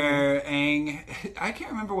line where Aang, I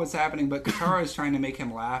can't remember what's happening, but Katara is trying to make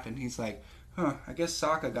him laugh, and he's like, Huh, I guess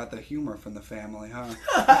Sokka got the humor from the family, huh?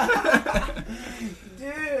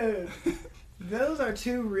 Dude, those are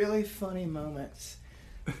two really funny moments.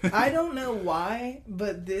 I don't know why,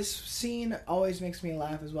 but this scene always makes me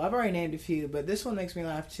laugh as well. I've already named a few, but this one makes me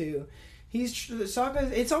laugh too.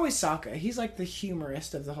 Sokka. It's always Sokka. He's like the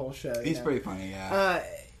humorist of the whole show. He's pretty funny, yeah.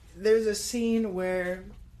 There's a scene where,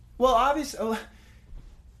 well, obviously,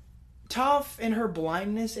 Toph and her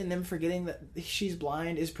blindness and them forgetting that she's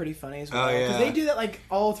blind is pretty funny as well. Because they do that like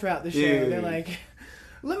all throughout the show. Dude. They're like,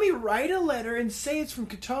 let me write a letter and say it's from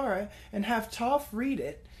Katara and have Toph read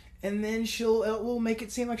it. And then we'll make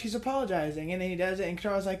it seem like she's apologizing. And then he does it, and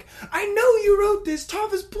Katara's like, I know you wrote this.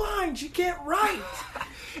 Toph is blind. She can't write.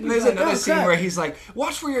 And there's like, another scene where he's like,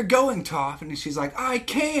 watch where you're going, Toph. And she's like, I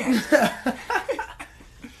can't.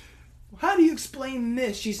 How do you explain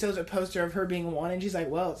this? She shows a poster of her being one, and she's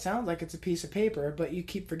like, well, it sounds like it's a piece of paper, but you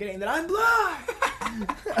keep forgetting that I'm blind.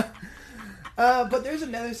 But there's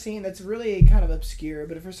another scene that's really kind of obscure,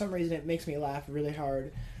 but for some reason it makes me laugh really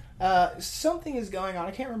hard. Something is going on.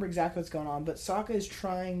 I can't remember exactly what's going on, but Sokka is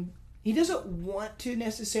trying... He doesn't want to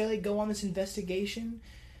necessarily go on this investigation,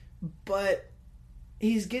 but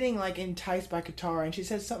he's getting, like, enticed by Katara, and she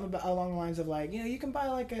says something about, along the lines of, like, you can buy,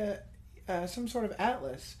 like, some sort of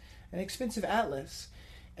atlas, an expensive atlas.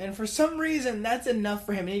 And for some reason, that's enough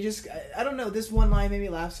for him. And he just... I don't know, this one line made me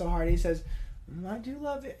laugh so hard. He says, I do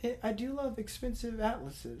love expensive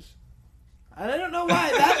atlases. I don't know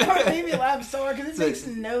why. That part made me laugh so hard because it makes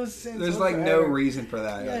no sense. There's whatsoever. like no reason for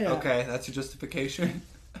that. Yeah, yeah. Okay, that's your justification.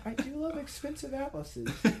 I do love expensive atlases.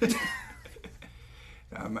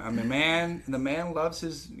 I'm a man. The man loves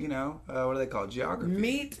his, what do they call it? Geography.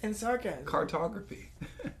 Meat and sarcasm. Cartography.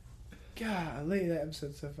 Golly, that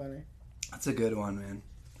episode's so funny. That's a good one, man.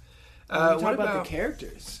 What about the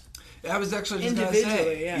characters? I was actually just going to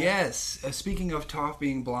say, yeah. Yes, speaking of Toph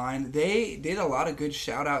being blind, they did a lot of good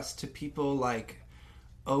shout-outs to people, like,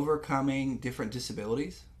 overcoming different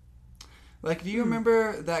disabilities. Like, do you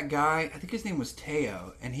remember that guy, I think his name was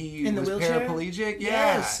Teo, and he was paraplegic?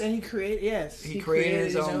 Yeah. Yes, and he created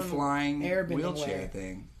his own flying wheelchair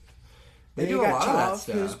thing. They do a lot of that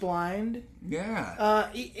stuff. Who's blind. Yeah.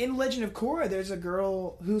 In Legend of Korra, there's a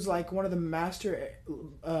girl who's like one of the master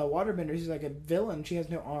waterbenders. She's like a villain. She has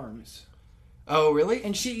no arms. Oh, really?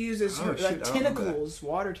 And she uses her tentacles,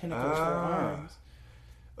 water tentacles for arms.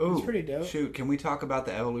 Oh, it's pretty dope. Shoot, can we talk about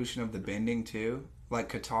the evolution of the bending too? Like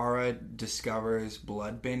Katara discovers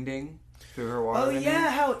blood bending through her water bending.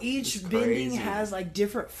 Yeah, how each bending has like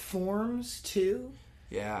different forms too.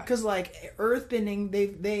 Yeah. Because, like, earth bending,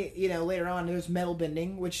 they later on, there's metal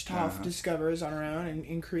bending, which Toph discovers on her own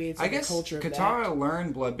and creates a culture of that. Katara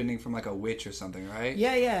learned blood bending from, like, a witch or something, right?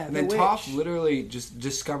 Yeah, yeah. And then Toph literally just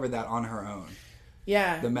discovered that on her own.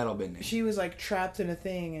 Yeah. The metal bending. She was, like, trapped in a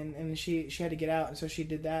thing, and she had to get out, and so she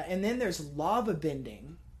did that. And then there's lava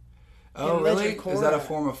bending. Oh, really? Is that a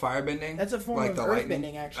form of fire bending? That's a form of earth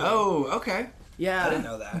bending, actually. Oh, okay. Yeah. I didn't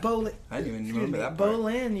know that. I didn't even remember that part.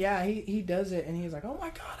 Bolin, yeah, he does it, and he's like, oh my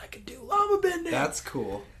god, I could do lava bending. That's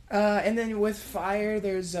cool. And then with fire,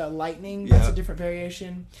 there's lightning. That's a different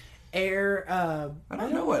variation. Air, I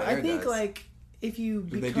don't know what air I think, does. like, if you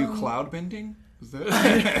Do they do cloud bending? Is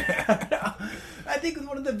that... I think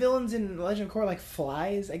one of the villains in Legend of Korra, like,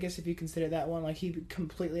 flies. I guess if you consider that one, like, he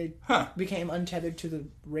completely became untethered to the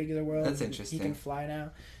regular world. That's interesting. He can fly now.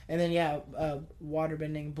 And then, water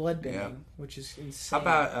bending, blood bending, which is insane. How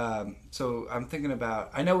about, so I'm thinking about,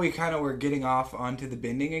 I know we kind of were getting off onto the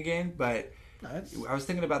bending again, but I was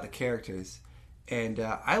thinking about the characters. And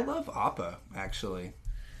I love Appa, actually.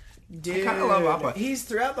 Dude, I kind of love Appa. He's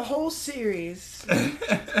throughout the whole series.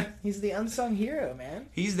 He's the unsung hero, man.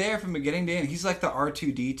 He's there from beginning to end. He's like the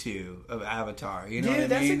R2-D2 of Avatar. You know Dude, what I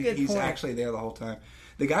that's mean? a good He's point. actually there the whole time.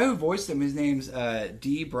 The guy who voiced him, his name's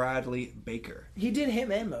D. Bradley Baker. He did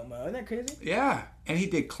him and Momo. Isn't that crazy? Yeah. And he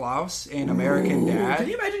did Klaus and American Dad. Can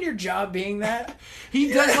you imagine your job being that?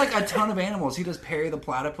 He does like a ton of animals. He does Perry the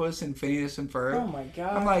Platypus and Phineas and Ferb. Oh my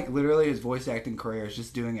god. I'm like, literally his voice acting career is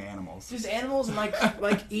just doing animals. Just animals and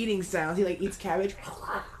like eating sounds. He like eats cabbage.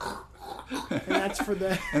 And that's for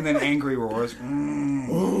the... And then angry roars. Because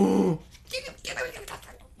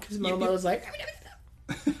Momo's like...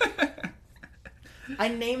 I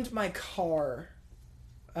named my car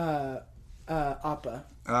Appa.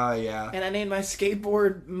 Oh, yeah. And I named my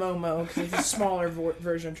skateboard Momo because it's a smaller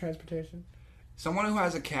version of transportation. Someone who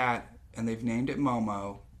has a cat and they've named it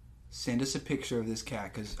Momo, send us a picture of this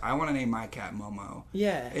cat because I want to name my cat Momo.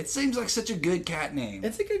 Yeah. It seems like such a good cat name.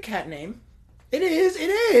 It's a good cat name. It is. It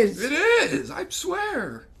is. It is. I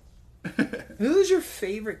swear. Who's your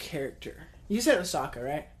favorite character? You said Osaka,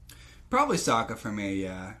 right? Probably Sokka for me,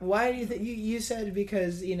 yeah. Why do you think you said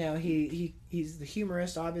because he's the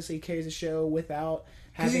humorist? Obviously, he carries the show without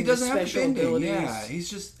Because having he doesn't the have special bending, abilities. yeah. He's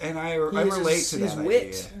just, and I relate to his that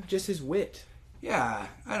wit, idea. just his wit. Yeah,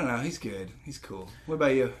 I don't know. He's good. He's cool. What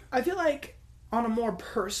about you? I feel like on a more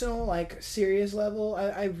personal, like serious level,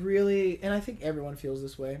 I really, and I think everyone feels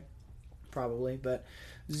this way, probably, but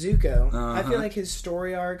Zuko, I feel like his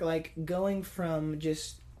story arc, like going from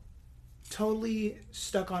just totally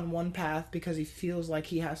stuck on one path because he feels like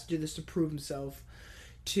he has to do this to prove himself,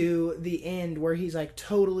 to the end where he's like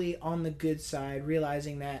totally on the good side,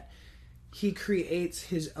 realizing that he creates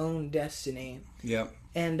his own destiny. Yep.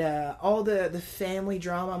 And all the family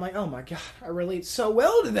drama, I'm like, oh my god, I relate so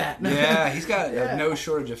well to that. Yeah, he's got no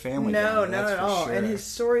shortage of family drama. No, not at all. Sure. And his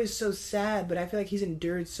story is so sad, but I feel like he's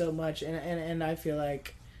endured so much, and I feel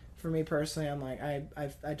like, for me personally, I'm like, I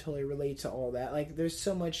totally relate to all that. Like, there's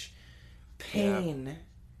so much pain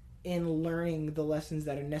in learning the lessons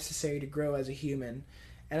that are necessary to grow as a human.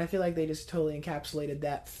 And I feel like they just totally encapsulated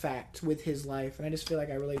that fact with his life, and I just feel like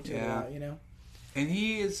I relate to it a lot, And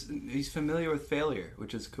he's familiar with failure,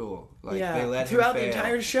 which is cool. Like they let throughout him the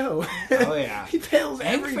entire show. Oh yeah, he fails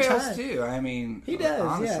every Hank fails time. too. I mean, he does.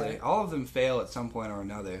 Honestly, yeah. all of them fail at some point or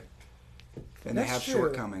another, and they have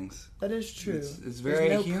shortcomings. That is true. It's very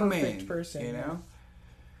There's no human, perfect person, you know.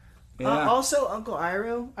 Yeah. Also, Uncle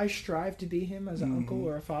Iroh, I strive to be him as an uncle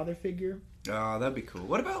or a father figure. Oh, that'd be cool.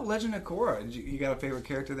 What about Legend of Korra? You got a favorite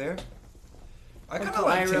character there? I kind of Uncle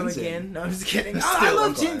like Iroh Tenzin. again. No, I'm just kidding. Still I love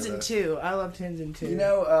Uncle Tenzin Iroh. too. I love Tenzin too. You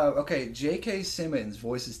know, okay, J.K. Simmons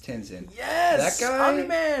voices Tenzin. Yes, that guy.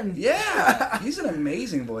 Omni-Man. Yeah, he's an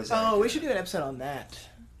amazing voice actor. Oh, we should do an episode on that.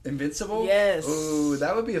 Invincible? Yes. Ooh,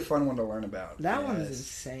 that would be a fun one to learn about. That one's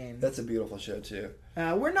insane. That's a beautiful show too.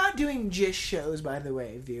 We're not doing just shows, by the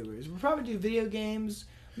way, viewers. We'll probably do video games,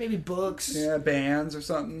 maybe books. Yeah, bands or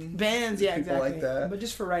something. Bands, yeah, People exactly. like that. But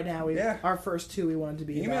just for right now, our first two we wanted to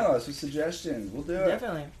be Email about. us with suggestions. We'll do it.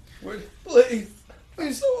 Definitely.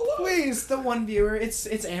 Please, the one viewer.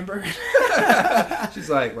 It's Amber. She's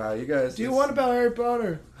like, wow, you guys. Do you want about Harry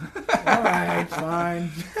Potter? All right, fine.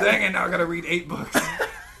 Dang it, now I gotta read 8 books.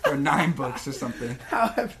 Or 9 books or something.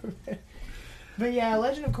 However. But yeah,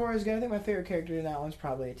 Legend of Korra is good. I think my favorite character in that one's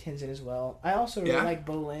probably Tenzin as well. I also really like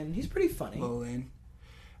Bolin. He's pretty funny. Bolin.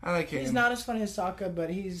 I like him. He's not as funny as Sokka,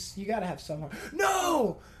 but you gotta have some heart.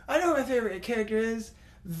 No! I know who my favorite character is.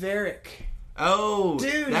 Varric. Oh,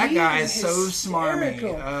 dude, that guy is so smarmy.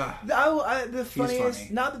 The funniest,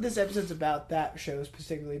 not that this episode's about that show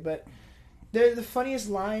specifically, but the funniest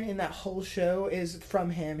line in that whole show is from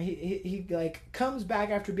him. He like comes back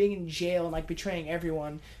after being in jail and like betraying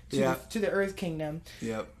everyone to the Earth Kingdom.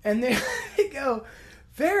 Yep. And they go,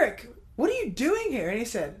 Varric, what are you doing here? And he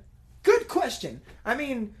said, good question. I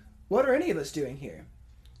mean, what are any of us doing here?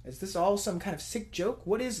 Is this all some kind of sick joke?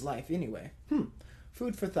 What is life anyway?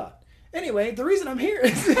 Food for thought. Anyway, the reason I'm here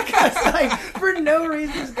is because, like, for no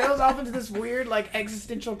reason, this goes off into this weird, like,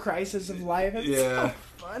 existential crisis of life. It's so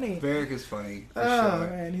funny. Varric is funny, for sure.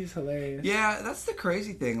 Man, he's hilarious. Yeah, that's the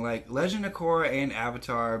crazy thing. Like, Legend of Korra and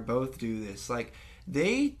Avatar both do this. Like,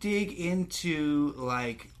 they dig into,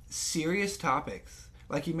 like, serious topics.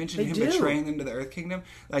 Like you mentioned, him betraying them to the Earth Kingdom.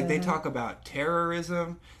 Like, they talk about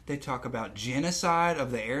terrorism. They talk about genocide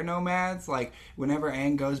of the air nomads. Like, whenever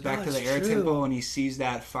Aang goes back to the air temple and he sees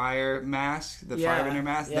that fire mask, the firebender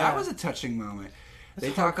mask, that was a touching moment.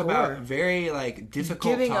 They talk about very, like,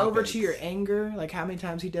 difficult giving topics. over to your anger. Like, how many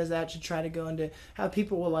times he does that to try to go into how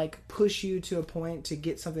people will, like, push you to a point to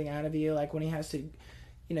get something out of you. Like, when he has to...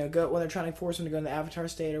 go when they're trying to force him to go in the Avatar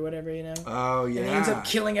state or whatever, Oh, yeah. And he ends up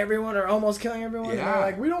killing everyone or almost killing everyone. Yeah. And they're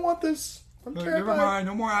like, we don't want this. I'm terrified. Never mind.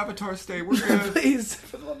 No more Avatar state. We're good. Please,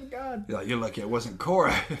 for the love of God. You're lucky it wasn't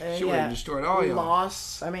Korra. She would have destroyed all y'all.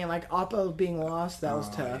 Loss. I mean, like, Appa being lost, that was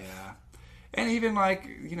tough. Yeah. And even, like,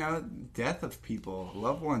 death of people,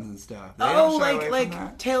 loved ones and stuff. They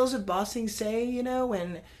like Tales of Ba Sing Se,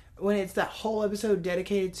 when it's that whole episode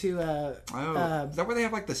dedicated to is that where they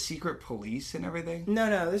have like the secret police and everything?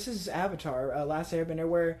 No, this is Avatar, Last Airbender,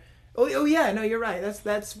 where yeah, no, you're right.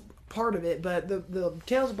 That's part of it, but the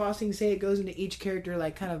Tales of Ba Sing Se, it goes into each character,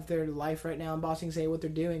 like kind of their life right now, and Ba Sing Se, what they're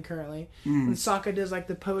doing currently. And Sokka does like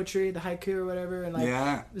the poetry, the haiku or whatever, and like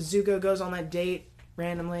Zuko goes on that date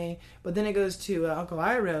randomly, but then it goes to Uncle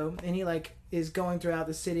Iroh, and he like is going throughout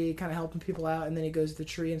the city kind of helping people out, and then he goes to the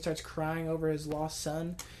tree and starts crying over his lost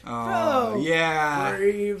son. Yeah,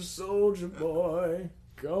 brave soldier boy,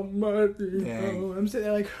 come mighty home. I'm sitting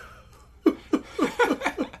there like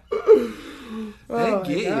they get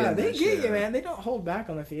you, they get you, man. They don't hold back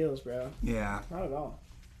on the feels, bro. Yeah, not at all.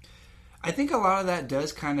 I think a lot of that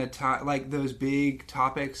does kind of tie, like those big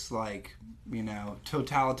topics like,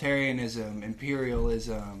 totalitarianism,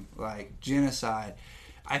 imperialism, like genocide.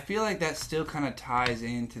 I feel like that still kind of ties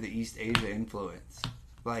into the East Asia influence.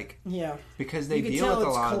 Like, yeah, because they deal with a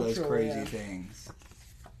lot of those crazy things.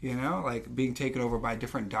 Like being taken over by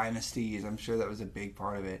different dynasties. I'm sure that was a big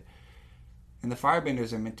part of it. And the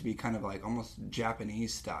Firebenders are meant to be kind of like almost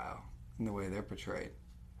Japanese style in the way they're portrayed.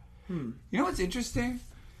 You know what's interesting?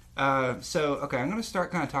 I'm going to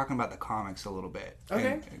start kind of talking about the comics a little bit.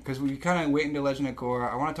 Okay. Because we kind of went into Legend of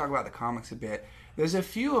Korra. I want to talk about the comics a bit. There's a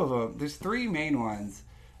few of them. There's 3 main ones.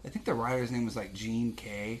 I think the writer's name was like Gene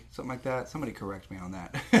K, something like that. Somebody correct me on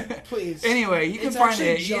that. Please. Anyway, you can find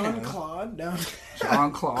it. Jean-Claude. No.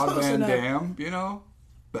 Jean-Claude Van Damme,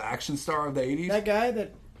 the action star of the 80s. That guy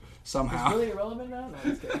that somehow is really irrelevant now? No, I'm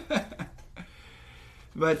just kidding.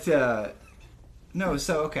 But, no,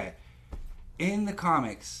 so, okay. In the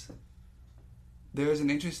comics, there's an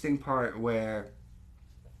interesting part where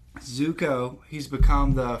Zuko, he's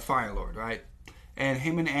become the Fire Lord, right? And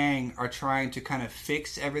him and Aang are trying to kind of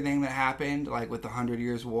fix everything that happened, like with the 100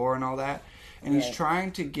 Years' War and all that. And he's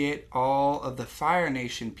trying to get all of the Fire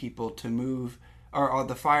Nation people to move, or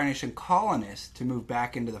the Fire Nation colonists to move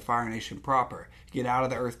back into the Fire Nation proper. Get out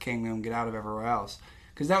of the Earth Kingdom, get out of everywhere else.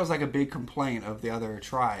 Because that was like a big complaint of the other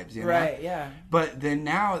tribes, Right, yeah. But then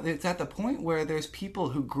now it's at the point where there's people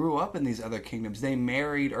who grew up in these other kingdoms. They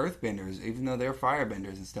married earthbenders, even though they're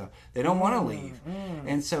firebenders and stuff. They don't want to leave.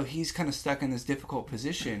 And so he's kind of stuck in this difficult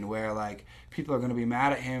position where, like, people are going to be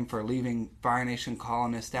mad at him for leaving Fire Nation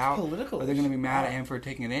colonists out. Political. Or they're going to be mad at him for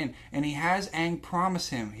taking it in. And he has Aang promise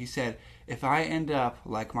him. He said, if I end up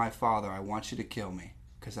like my father, I want you to kill me.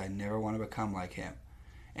 Because I never want to become like him.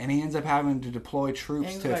 And he ends up having to deploy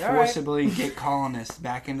troops to forcibly get colonists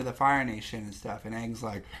back into the Fire Nation and stuff. And Aang's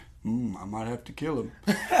like, I might have to kill him.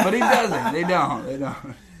 But he doesn't. They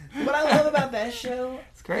don't. What I love about that show,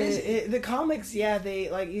 it's crazy. The comics, they,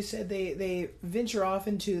 like you said, they venture off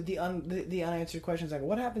into the unanswered questions. Like,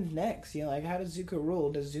 what happens next? Like, how does Zuko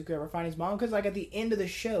rule? Does Zuko ever find his mom? Because, like, at the end of the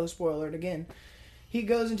show, spoiler alert again, he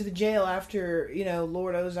goes into the jail after,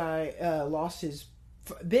 Lord Ozai lost his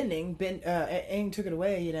bending. Aang took it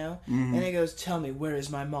away, and he goes, tell me, where is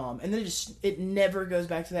my mom? And then it never goes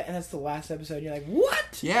back to that, and that's the last episode, and you're like,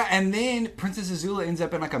 what? Yeah, and then Princess Azula ends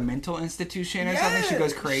up in like a mental institution or something. She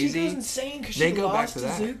goes crazy. She goes insane because she lost to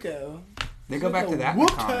Zuko. They go back to that in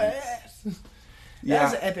the comics. That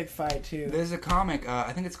was an epic fight too. There's a comic,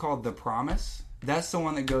 I think it's called The Promise. That's the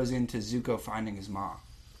one that goes into Zuko finding his mom.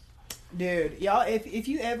 Dude, y'all, if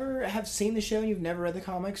you ever have seen the show and you've never read the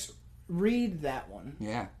comics, read that one.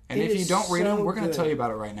 Yeah. And if you don't read them, we're going to tell you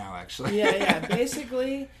about it right now, actually. Yeah.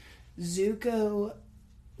 Basically, Zuko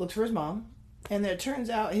looks for his mom, and it turns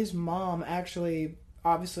out his mom actually,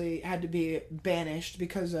 obviously, had to be banished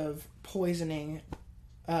because of poisoning,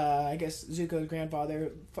 I guess, Zuko's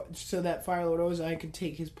grandfather, so that Fire Lord Ozai could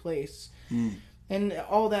take his place. And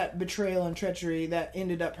all that betrayal and treachery, that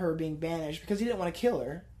ended up her being banished because he didn't want to kill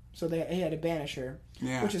her. So he had to banish her.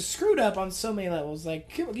 Yeah. Which is screwed up on so many levels.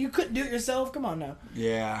 Like, you couldn't do it yourself? Come on now.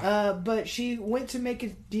 Yeah. But she went to make a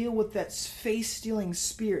deal with that face-stealing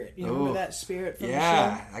spirit. You remember that spirit from the show?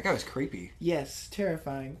 Yeah, that guy was creepy. Yes,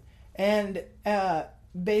 terrifying. And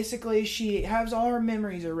basically she has all her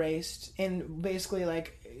memories erased. And basically,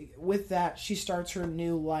 like, with that, she starts her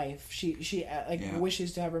new life. She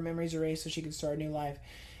wishes to have her memories erased so she can start a new life.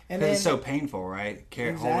 And then, it's so painful, right?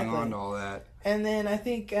 Holding on to all that. And then I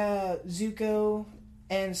think Zuko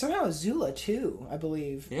and somehow Azula too, I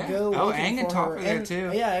believe. Yeah. Go Aang and Toph there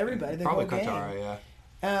too. Yeah, everybody. The probably whole gang. Katara,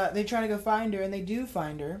 yeah. They try to go find her, and they do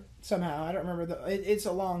find her somehow. I don't remember it's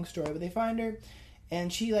a long story, but they find her,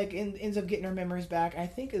 and she ends up getting her memories back. I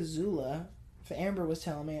think Azula, if Amber was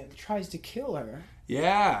telling me, tries to kill her.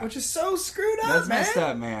 Yeah. Which is so screwed up. That's man. messed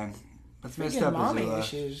up, man. That's messed up, mommy Azula.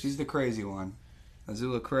 issues. She's the crazy one.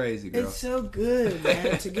 Azula crazy girl. It's so good,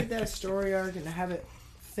 man. To get that story arc and to have it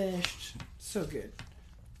finished, so good.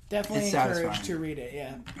 Definitely encouraged to read it,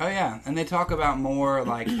 yeah. Oh, yeah. And they talk about more,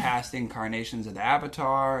 like, past incarnations of the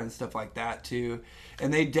Avatar and stuff like that, too.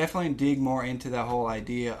 And they definitely dig more into the whole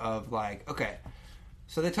idea of, like, okay,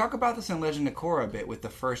 so they talk about this in Legend of Korra a bit with the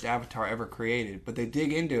first Avatar ever created, but they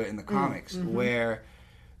dig into it in the comics where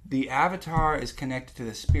the Avatar is connected to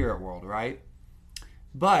the spirit world, right?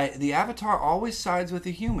 But the Avatar always sides with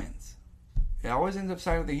the humans. It always ends up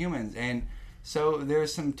siding with the humans. And so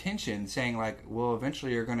there's some tension saying, like, well,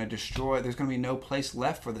 eventually you're going to destroy... There's going to be no place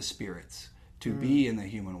left for the spirits to be in the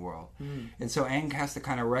human world. And so Aang has to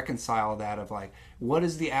kind of reconcile that of, like, what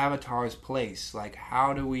is the Avatar's place? Like,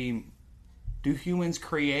 how do humans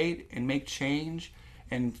create and make change?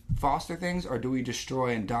 and foster things, or do we destroy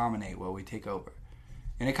and dominate while we take over?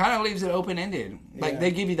 And it kind of leaves it open-ended. Like,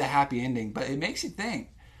 they give you the happy ending, but it makes you think.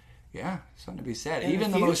 Yeah, something to be said.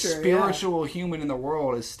 Even the most spiritual human in the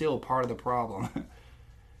world is still part of the problem.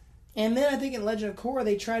 And then I think in Legend of Korra,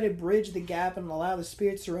 they try to bridge the gap and allow the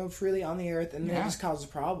spirits to roam freely on the earth, and then it just causes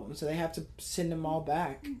problems. So they have to send them all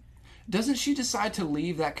back. Doesn't she decide to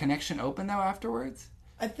leave that connection open, though, afterwards?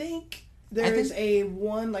 I think there's a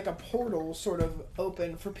portal sort of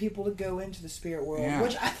open for people to go into the spirit world,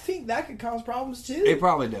 which I think that could cause problems, too. It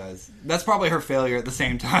probably does. That's probably her failure at the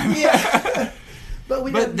same time. Yeah.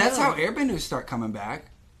 But that's how Airbenders start coming back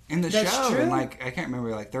in the show. True. And I can't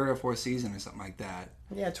remember, third or fourth season or something like that.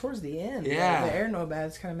 Yeah, towards the end. Yeah. The air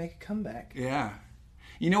nomads kind of make a comeback. Yeah.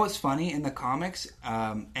 You know what's funny? In the comics,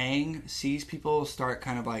 Aang sees people start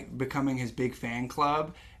kind of becoming his big fan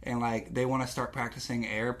club, and they want to start practicing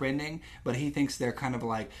airbending, but he thinks they're kind of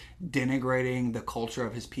denigrating the culture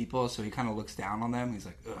of his people, so he kind of looks down on them. He's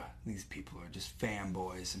like, ugh, these people are just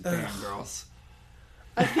fanboys and fangirls.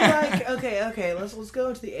 I feel like okay. Let's go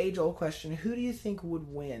into the age-old question: who do you think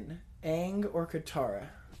would win, Aang or Katara?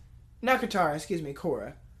 Not Katara, excuse me,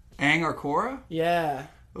 Korra. Aang or Korra? Yeah.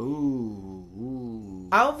 Ooh.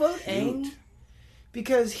 I'll vote Aang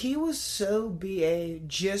because he was so BA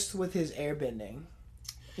just with his airbending.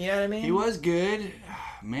 You know what I mean? He was good.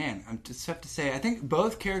 Man, I'm just have to say, I think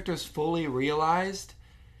both characters fully realized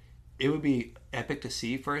it would be epic to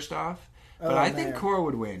see. First off, but I think Korra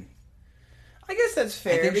would win. I guess that's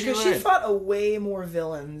fair because she fought a way more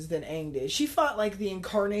villains than Aang did. She fought the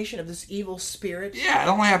incarnation of this evil spirit. Yeah, it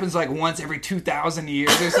only happens once every 2,000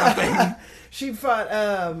 years or something. She fought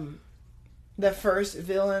the first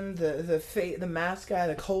villain, the masked guy,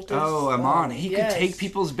 the cultist. Oh, Amon. He could take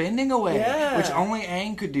people's bending away, which only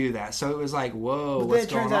Aang could do that. So it was whoa, what's going on right now? But then it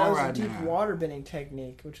turns out it was a deep water bending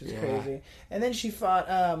technique, which is crazy. And then she fought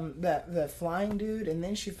the flying dude, and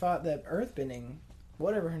then she fought the earth bending,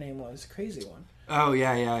 whatever her name was, crazy one. Oh,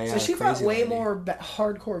 yeah. So she fought way more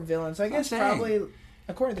hardcore villains. So I guess probably,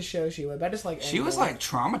 according to the show, she would. But I just She was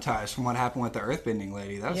traumatized from what happened with the earthbending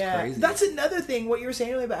lady. That was crazy. That's another thing. What you were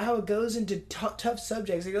saying earlier about how it goes into tough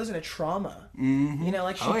subjects. It goes into trauma. Mm-hmm.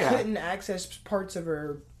 She couldn't access parts of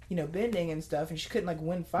her, bending and stuff, and she couldn't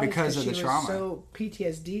win fights because of the trauma. So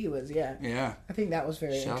PTSD was Yeah. I think that was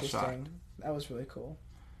very interesting. That was really cool.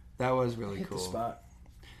 That was really hit cool. The spot.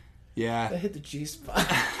 Yeah. That hit the G spot.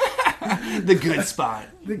 The good spot.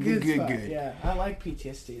 The good spot. Yeah, I like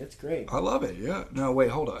PTSD. That's great. I love it. Yeah. No, wait,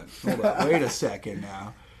 hold on. Wait a second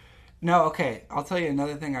now. No, okay. I'll tell you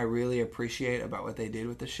another thing I really appreciate about what they did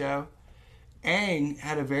with the show. Aang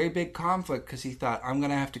had a very big conflict because he thought, I'm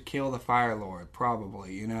going to have to kill the Fire Lord,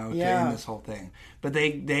 probably, to end this whole thing. But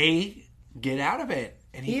they get out of it.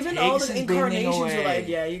 And he even takes all the incarnations away. were like,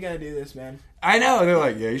 yeah, you got to do this, man. I know. They're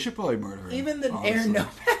like, yeah, you should probably murder him. Even the air nomad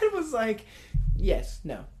was like, yes,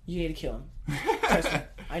 no, you need to kill him. Trust me.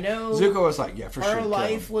 I know. Zuko was like, yeah, for sure. Our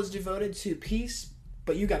life was devoted to peace,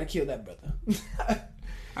 but you got to kill that brother.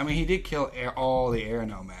 I mean, he did kill all the air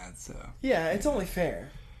nomads, so. Yeah, it's only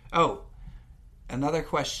fair. Oh, another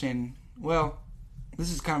question. Well,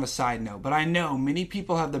 this is kind of a side note, but I know many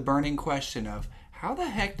people have the burning question of how the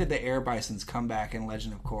heck did the air bisons come back in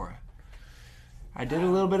Legend of Korra? I did a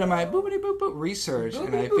little bit of my boopity-boop research,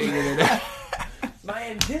 and I figured it out. My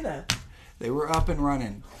antenna. They were up and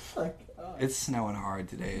running. Oh, it's snowing hard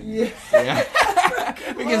today. Yeah.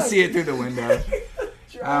 We can see it through the window.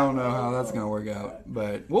 I don't know how that's going to work out,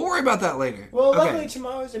 but we'll worry about that later. Well, luckily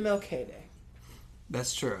tomorrow's MLK Day.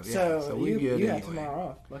 That's true. Yeah. So we good you anyway. have tomorrow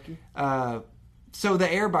off, lucky. So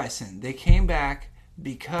the air bison, they came back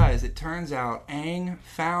because it turns out Aang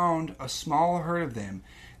found a small herd of them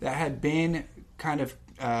that had been kind of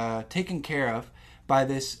taken care of by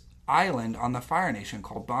this island on the Fire Nation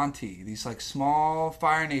called Bonti. These small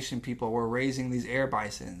Fire Nation people were raising these air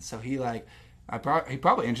bisons. So he he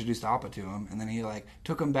probably introduced Appa to him, and then he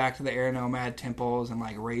took them back to the air nomad temples and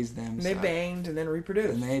raised them. And they banged and then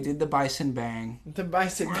reproduced. And they did the bison bang. The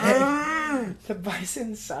bison bang. The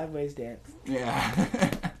bison sideways dance. Yeah.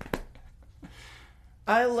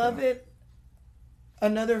 I love it.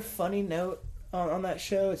 Another funny note on that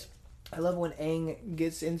show is I love when Aang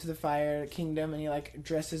gets into the Fire Kingdom and he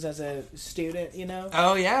dresses as a student,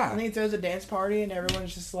 Oh yeah. And then he throws a dance party and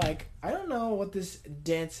everyone's just like, I don't know what this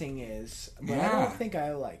dancing is, but I don't think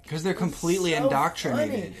I like it. Because they're completely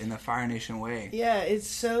indoctrinated in the Fire Nation way. Yeah, it's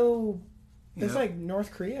so... It's like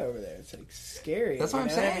North Korea over there. It's scary. That's what I'm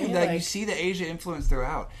saying. You see the Asia influence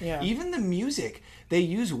throughout. Yeah. Even the music, they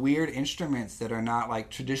use weird instruments that are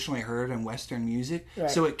not traditionally heard in Western music,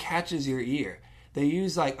 so it catches your ear. They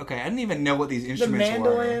use I didn't even know what these The instruments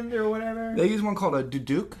mandolin were. or whatever. They use one called a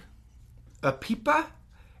duduk, a pipa,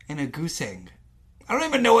 and a goose egg. I don't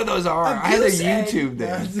even know what those are. I had to YouTube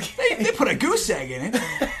them. They put a goose egg in it.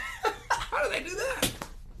 How do they do that?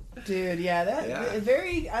 Dude,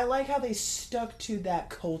 I like how they stuck to that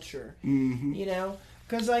culture. Mm-hmm. You know?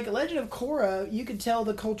 Because, Legend of Korra, you could tell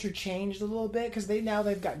the culture changed a little bit, because they've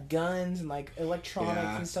got guns and,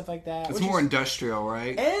 electronics and stuff like that. It's more industrial,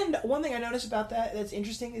 right? And one thing I noticed about that's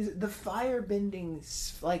interesting is the firebending,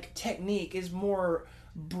 technique is more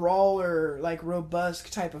brawler,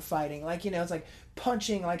 robust type of fighting. It's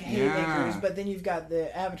punching haymakers, but then you've got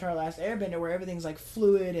the Avatar Last Airbender where everything's,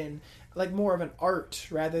 fluid and, more of an art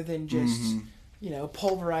rather than just...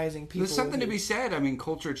 pulverizing people. There's something to be said. I mean,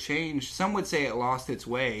 culture changed. Some would say it lost its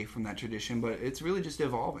way from that tradition, but it's really just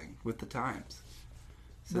evolving with the times.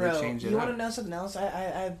 So Bro, they changed it you up. want to know something else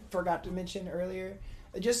I forgot to mention earlier?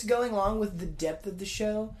 Just going along with the depth of the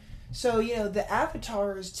show. So, the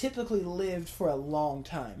avatars typically lived for a long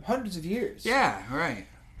time. Hundreds of years. Yeah, right.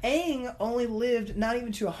 Aang only lived not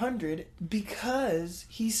even to 100 because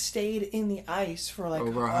he stayed in the ice for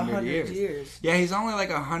over 100 years. Yeah, he's only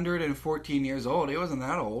 114 years old. He wasn't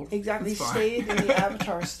that old. Exactly. He stayed in the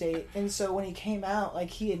avatar state. And so when he came out,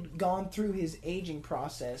 he had gone through his aging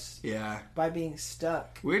process. Yeah. By being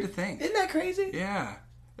stuck. Weird to think. Isn't that crazy? Yeah.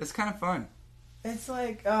 It's kind of fun. It's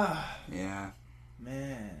yeah.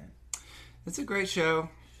 Man. It's a great show.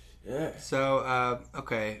 Yeah. So,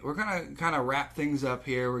 okay, we're going to kind of wrap things up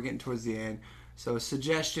here. We're getting towards the end. So,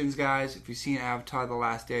 suggestions, guys. If you've seen Avatar The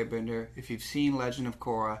Last Airbender, if you've seen Legend of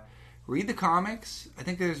Korra, read the comics. I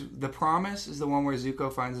think there's The Promise is the one where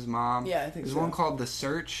Zuko finds his mom. Yeah, I think there's one called The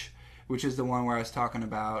Search, which is the one where I was talking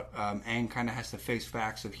about Aang kind of has to face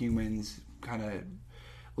facts of humans kind of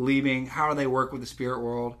leaving. How do they work with the spirit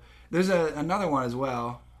world? There's another one as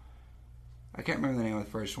well. I can't remember the name of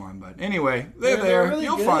the first one, but anyway, they're there. Really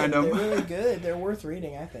You'll good. find them. They're really good. They're worth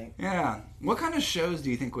reading, I think. Yeah. What kind of shows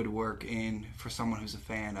do you think would work for someone who's a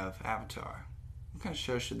fan of Avatar? What kind of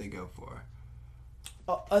shows should they go for?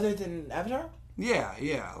 Other than Avatar? Yeah.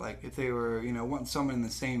 If they were, wanting someone in the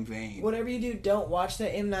same vein. Whatever you do, don't watch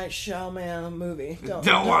that M. Night Shyamalan movie.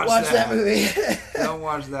 Don't watch that movie. Don't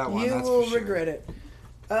watch that one. You that's will for sure. regret it.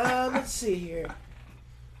 Let's see here.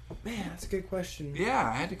 Man, that's a good question. Yeah,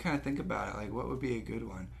 I had to kind of think about it. What would be a good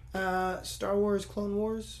one? Star Wars, Clone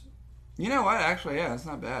Wars. You know what? Actually, yeah, it's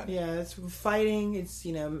not bad. Yeah, it's fighting. It's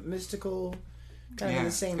mystical, kind of in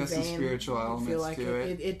the same vein. It's got some spiritual elements I feel like to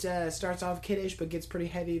it. It starts off kiddish, but gets pretty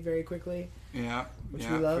heavy very quickly. Yeah, which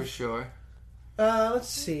we love for sure. Let's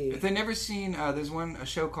see. If they've never seen, there's a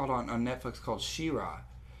show called on Netflix called She-Ra,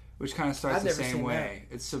 which kind of starts the same way.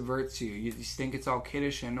 It subverts you. You think it's all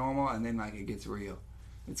kiddish and normal, and then it gets real.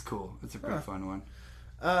 It's cool. It's a pretty fun one.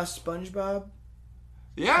 SpongeBob.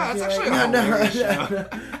 Yeah, that's actually a hilarious show.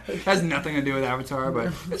 It has nothing to do with Avatar,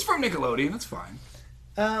 but it's from Nickelodeon. It's fine.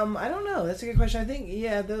 I don't know. That's a good question. I think,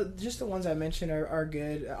 just the ones I mentioned are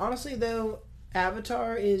good. Honestly, though,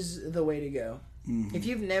 Avatar is the way to go. Mm-hmm. If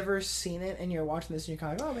you've never seen it and you're watching this and you're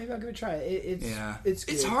kind of maybe I'll give it a try. It's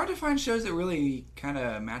good. It's hard to find shows that really kind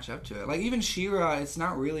of match up to it. Even She-Ra, it's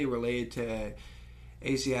not really related to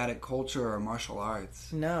Asiatic culture or martial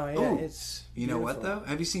arts. No, it's you know what though?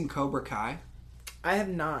 Have you seen Cobra Kai? I have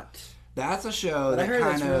not. That's a show that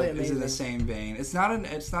kind of is in the same vein. It's not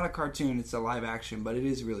a cartoon. It's a live action, but it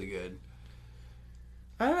is really good.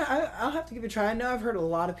 I'll have to give it a try. I know I've heard a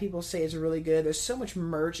lot of people say it's really good. There's so much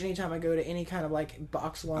merch anytime I go to any kind of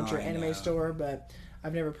box lunch or anime store, but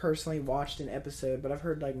I've never personally watched an episode. But I've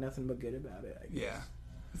heard nothing but good about it. I guess. Yeah.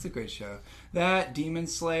 It's a great show. That, Demon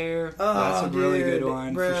Slayer, that's a really good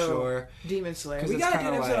one, for sure. Demon Slayer. We got to do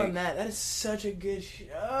an episode on that. That is such a good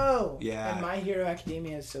show. Yeah. And My Hero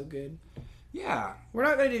Academia is so good. Yeah. We're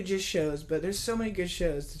not going to do just shows, but there's so many good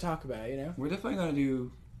shows to talk about, We're definitely going to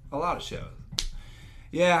do a lot of shows.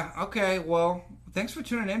 Yeah, okay, well, thanks for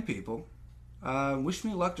tuning in, people. Wish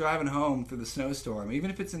me luck driving home through the snowstorm.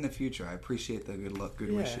 Even if it's in the future, I appreciate the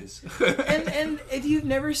good wishes. and if you've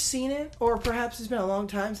never seen it, or perhaps it's been a long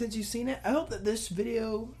time since you've seen it, I hope that this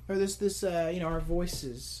video or this our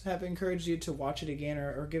voices have encouraged you to watch it again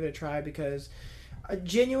or give it a try, because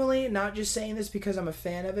genuinely, not just saying this because I'm a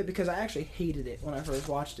fan of it, because I actually hated it when I first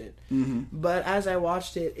watched it. Mm-hmm. But as I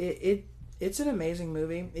watched it, it's an amazing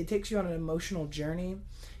movie. It takes you on an emotional journey.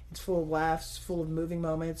 It's full of laughs, full of moving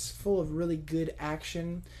moments, full of really good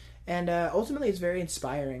action, and ultimately it's very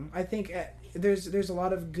inspiring. I think there's a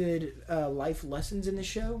lot of good life lessons in the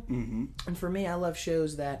show, and for me, I love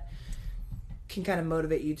shows that can kind of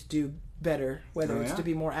motivate you to do better, whether it's to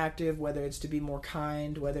be more active, whether it's to be more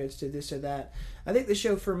kind, whether it's to this or that. I think the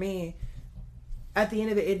show for me at the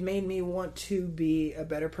end of it, it made me want to be a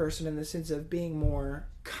better person in the sense of being more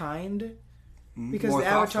kind. Because more the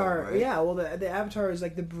Avatar, thoughtful, right? yeah, well, the Avatar is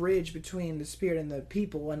like the bridge between the spirit and the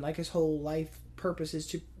people, and like his whole life purpose is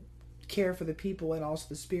to care for the people and also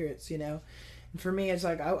the spirits, you know. And for me, it's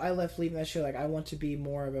like I left leaving that show like I want to be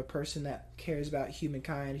more of a person that cares about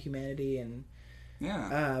humankind, humanity, and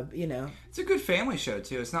you know, it's a good family show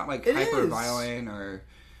too. It's not like hyper violent or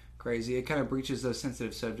crazy. It kind of breaches those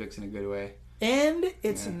sensitive subjects in a good way, and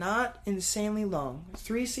it's not insanely long.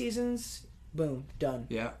 3 seasons, boom, done.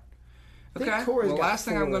 Yeah. Okay. Well, last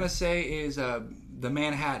thing I'm going to say is the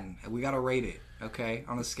Manhattan. We got to rate it. Okay,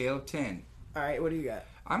 on a scale of 10. All right, what do you got?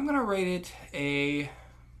 I'm going to rate it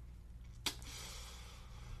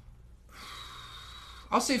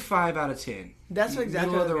I'll say 5 out of 10. That's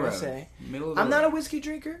exactly what I was going to say. I'm not a whiskey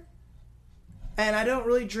drinker, and I don't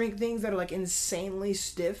really drink things that are like insanely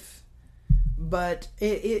stiff. But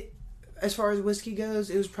it as far as whiskey goes,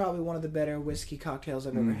 it was probably one of the better whiskey cocktails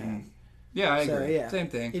I've ever had. Yeah, I agree. Yeah. Same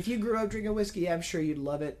thing. If you grew up drinking whiskey, I'm sure you'd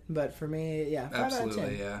love it. But for me, 5 absolutely, out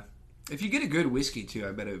of 10. Yeah. If you get a good whiskey too,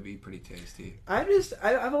 I bet it would be pretty tasty.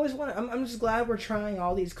 I've always wanted. I'm just glad we're trying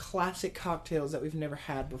all these classic cocktails that we've never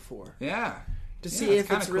had before. Yeah. To see if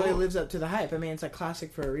it really lives up to the hype. I mean, it's a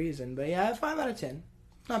classic for a reason. But yeah, 5 out of 10.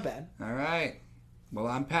 Not bad. All right. Well,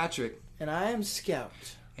 I'm Patrick. And I am Scout.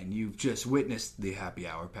 And you've just witnessed the Happy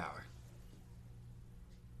Hour Power.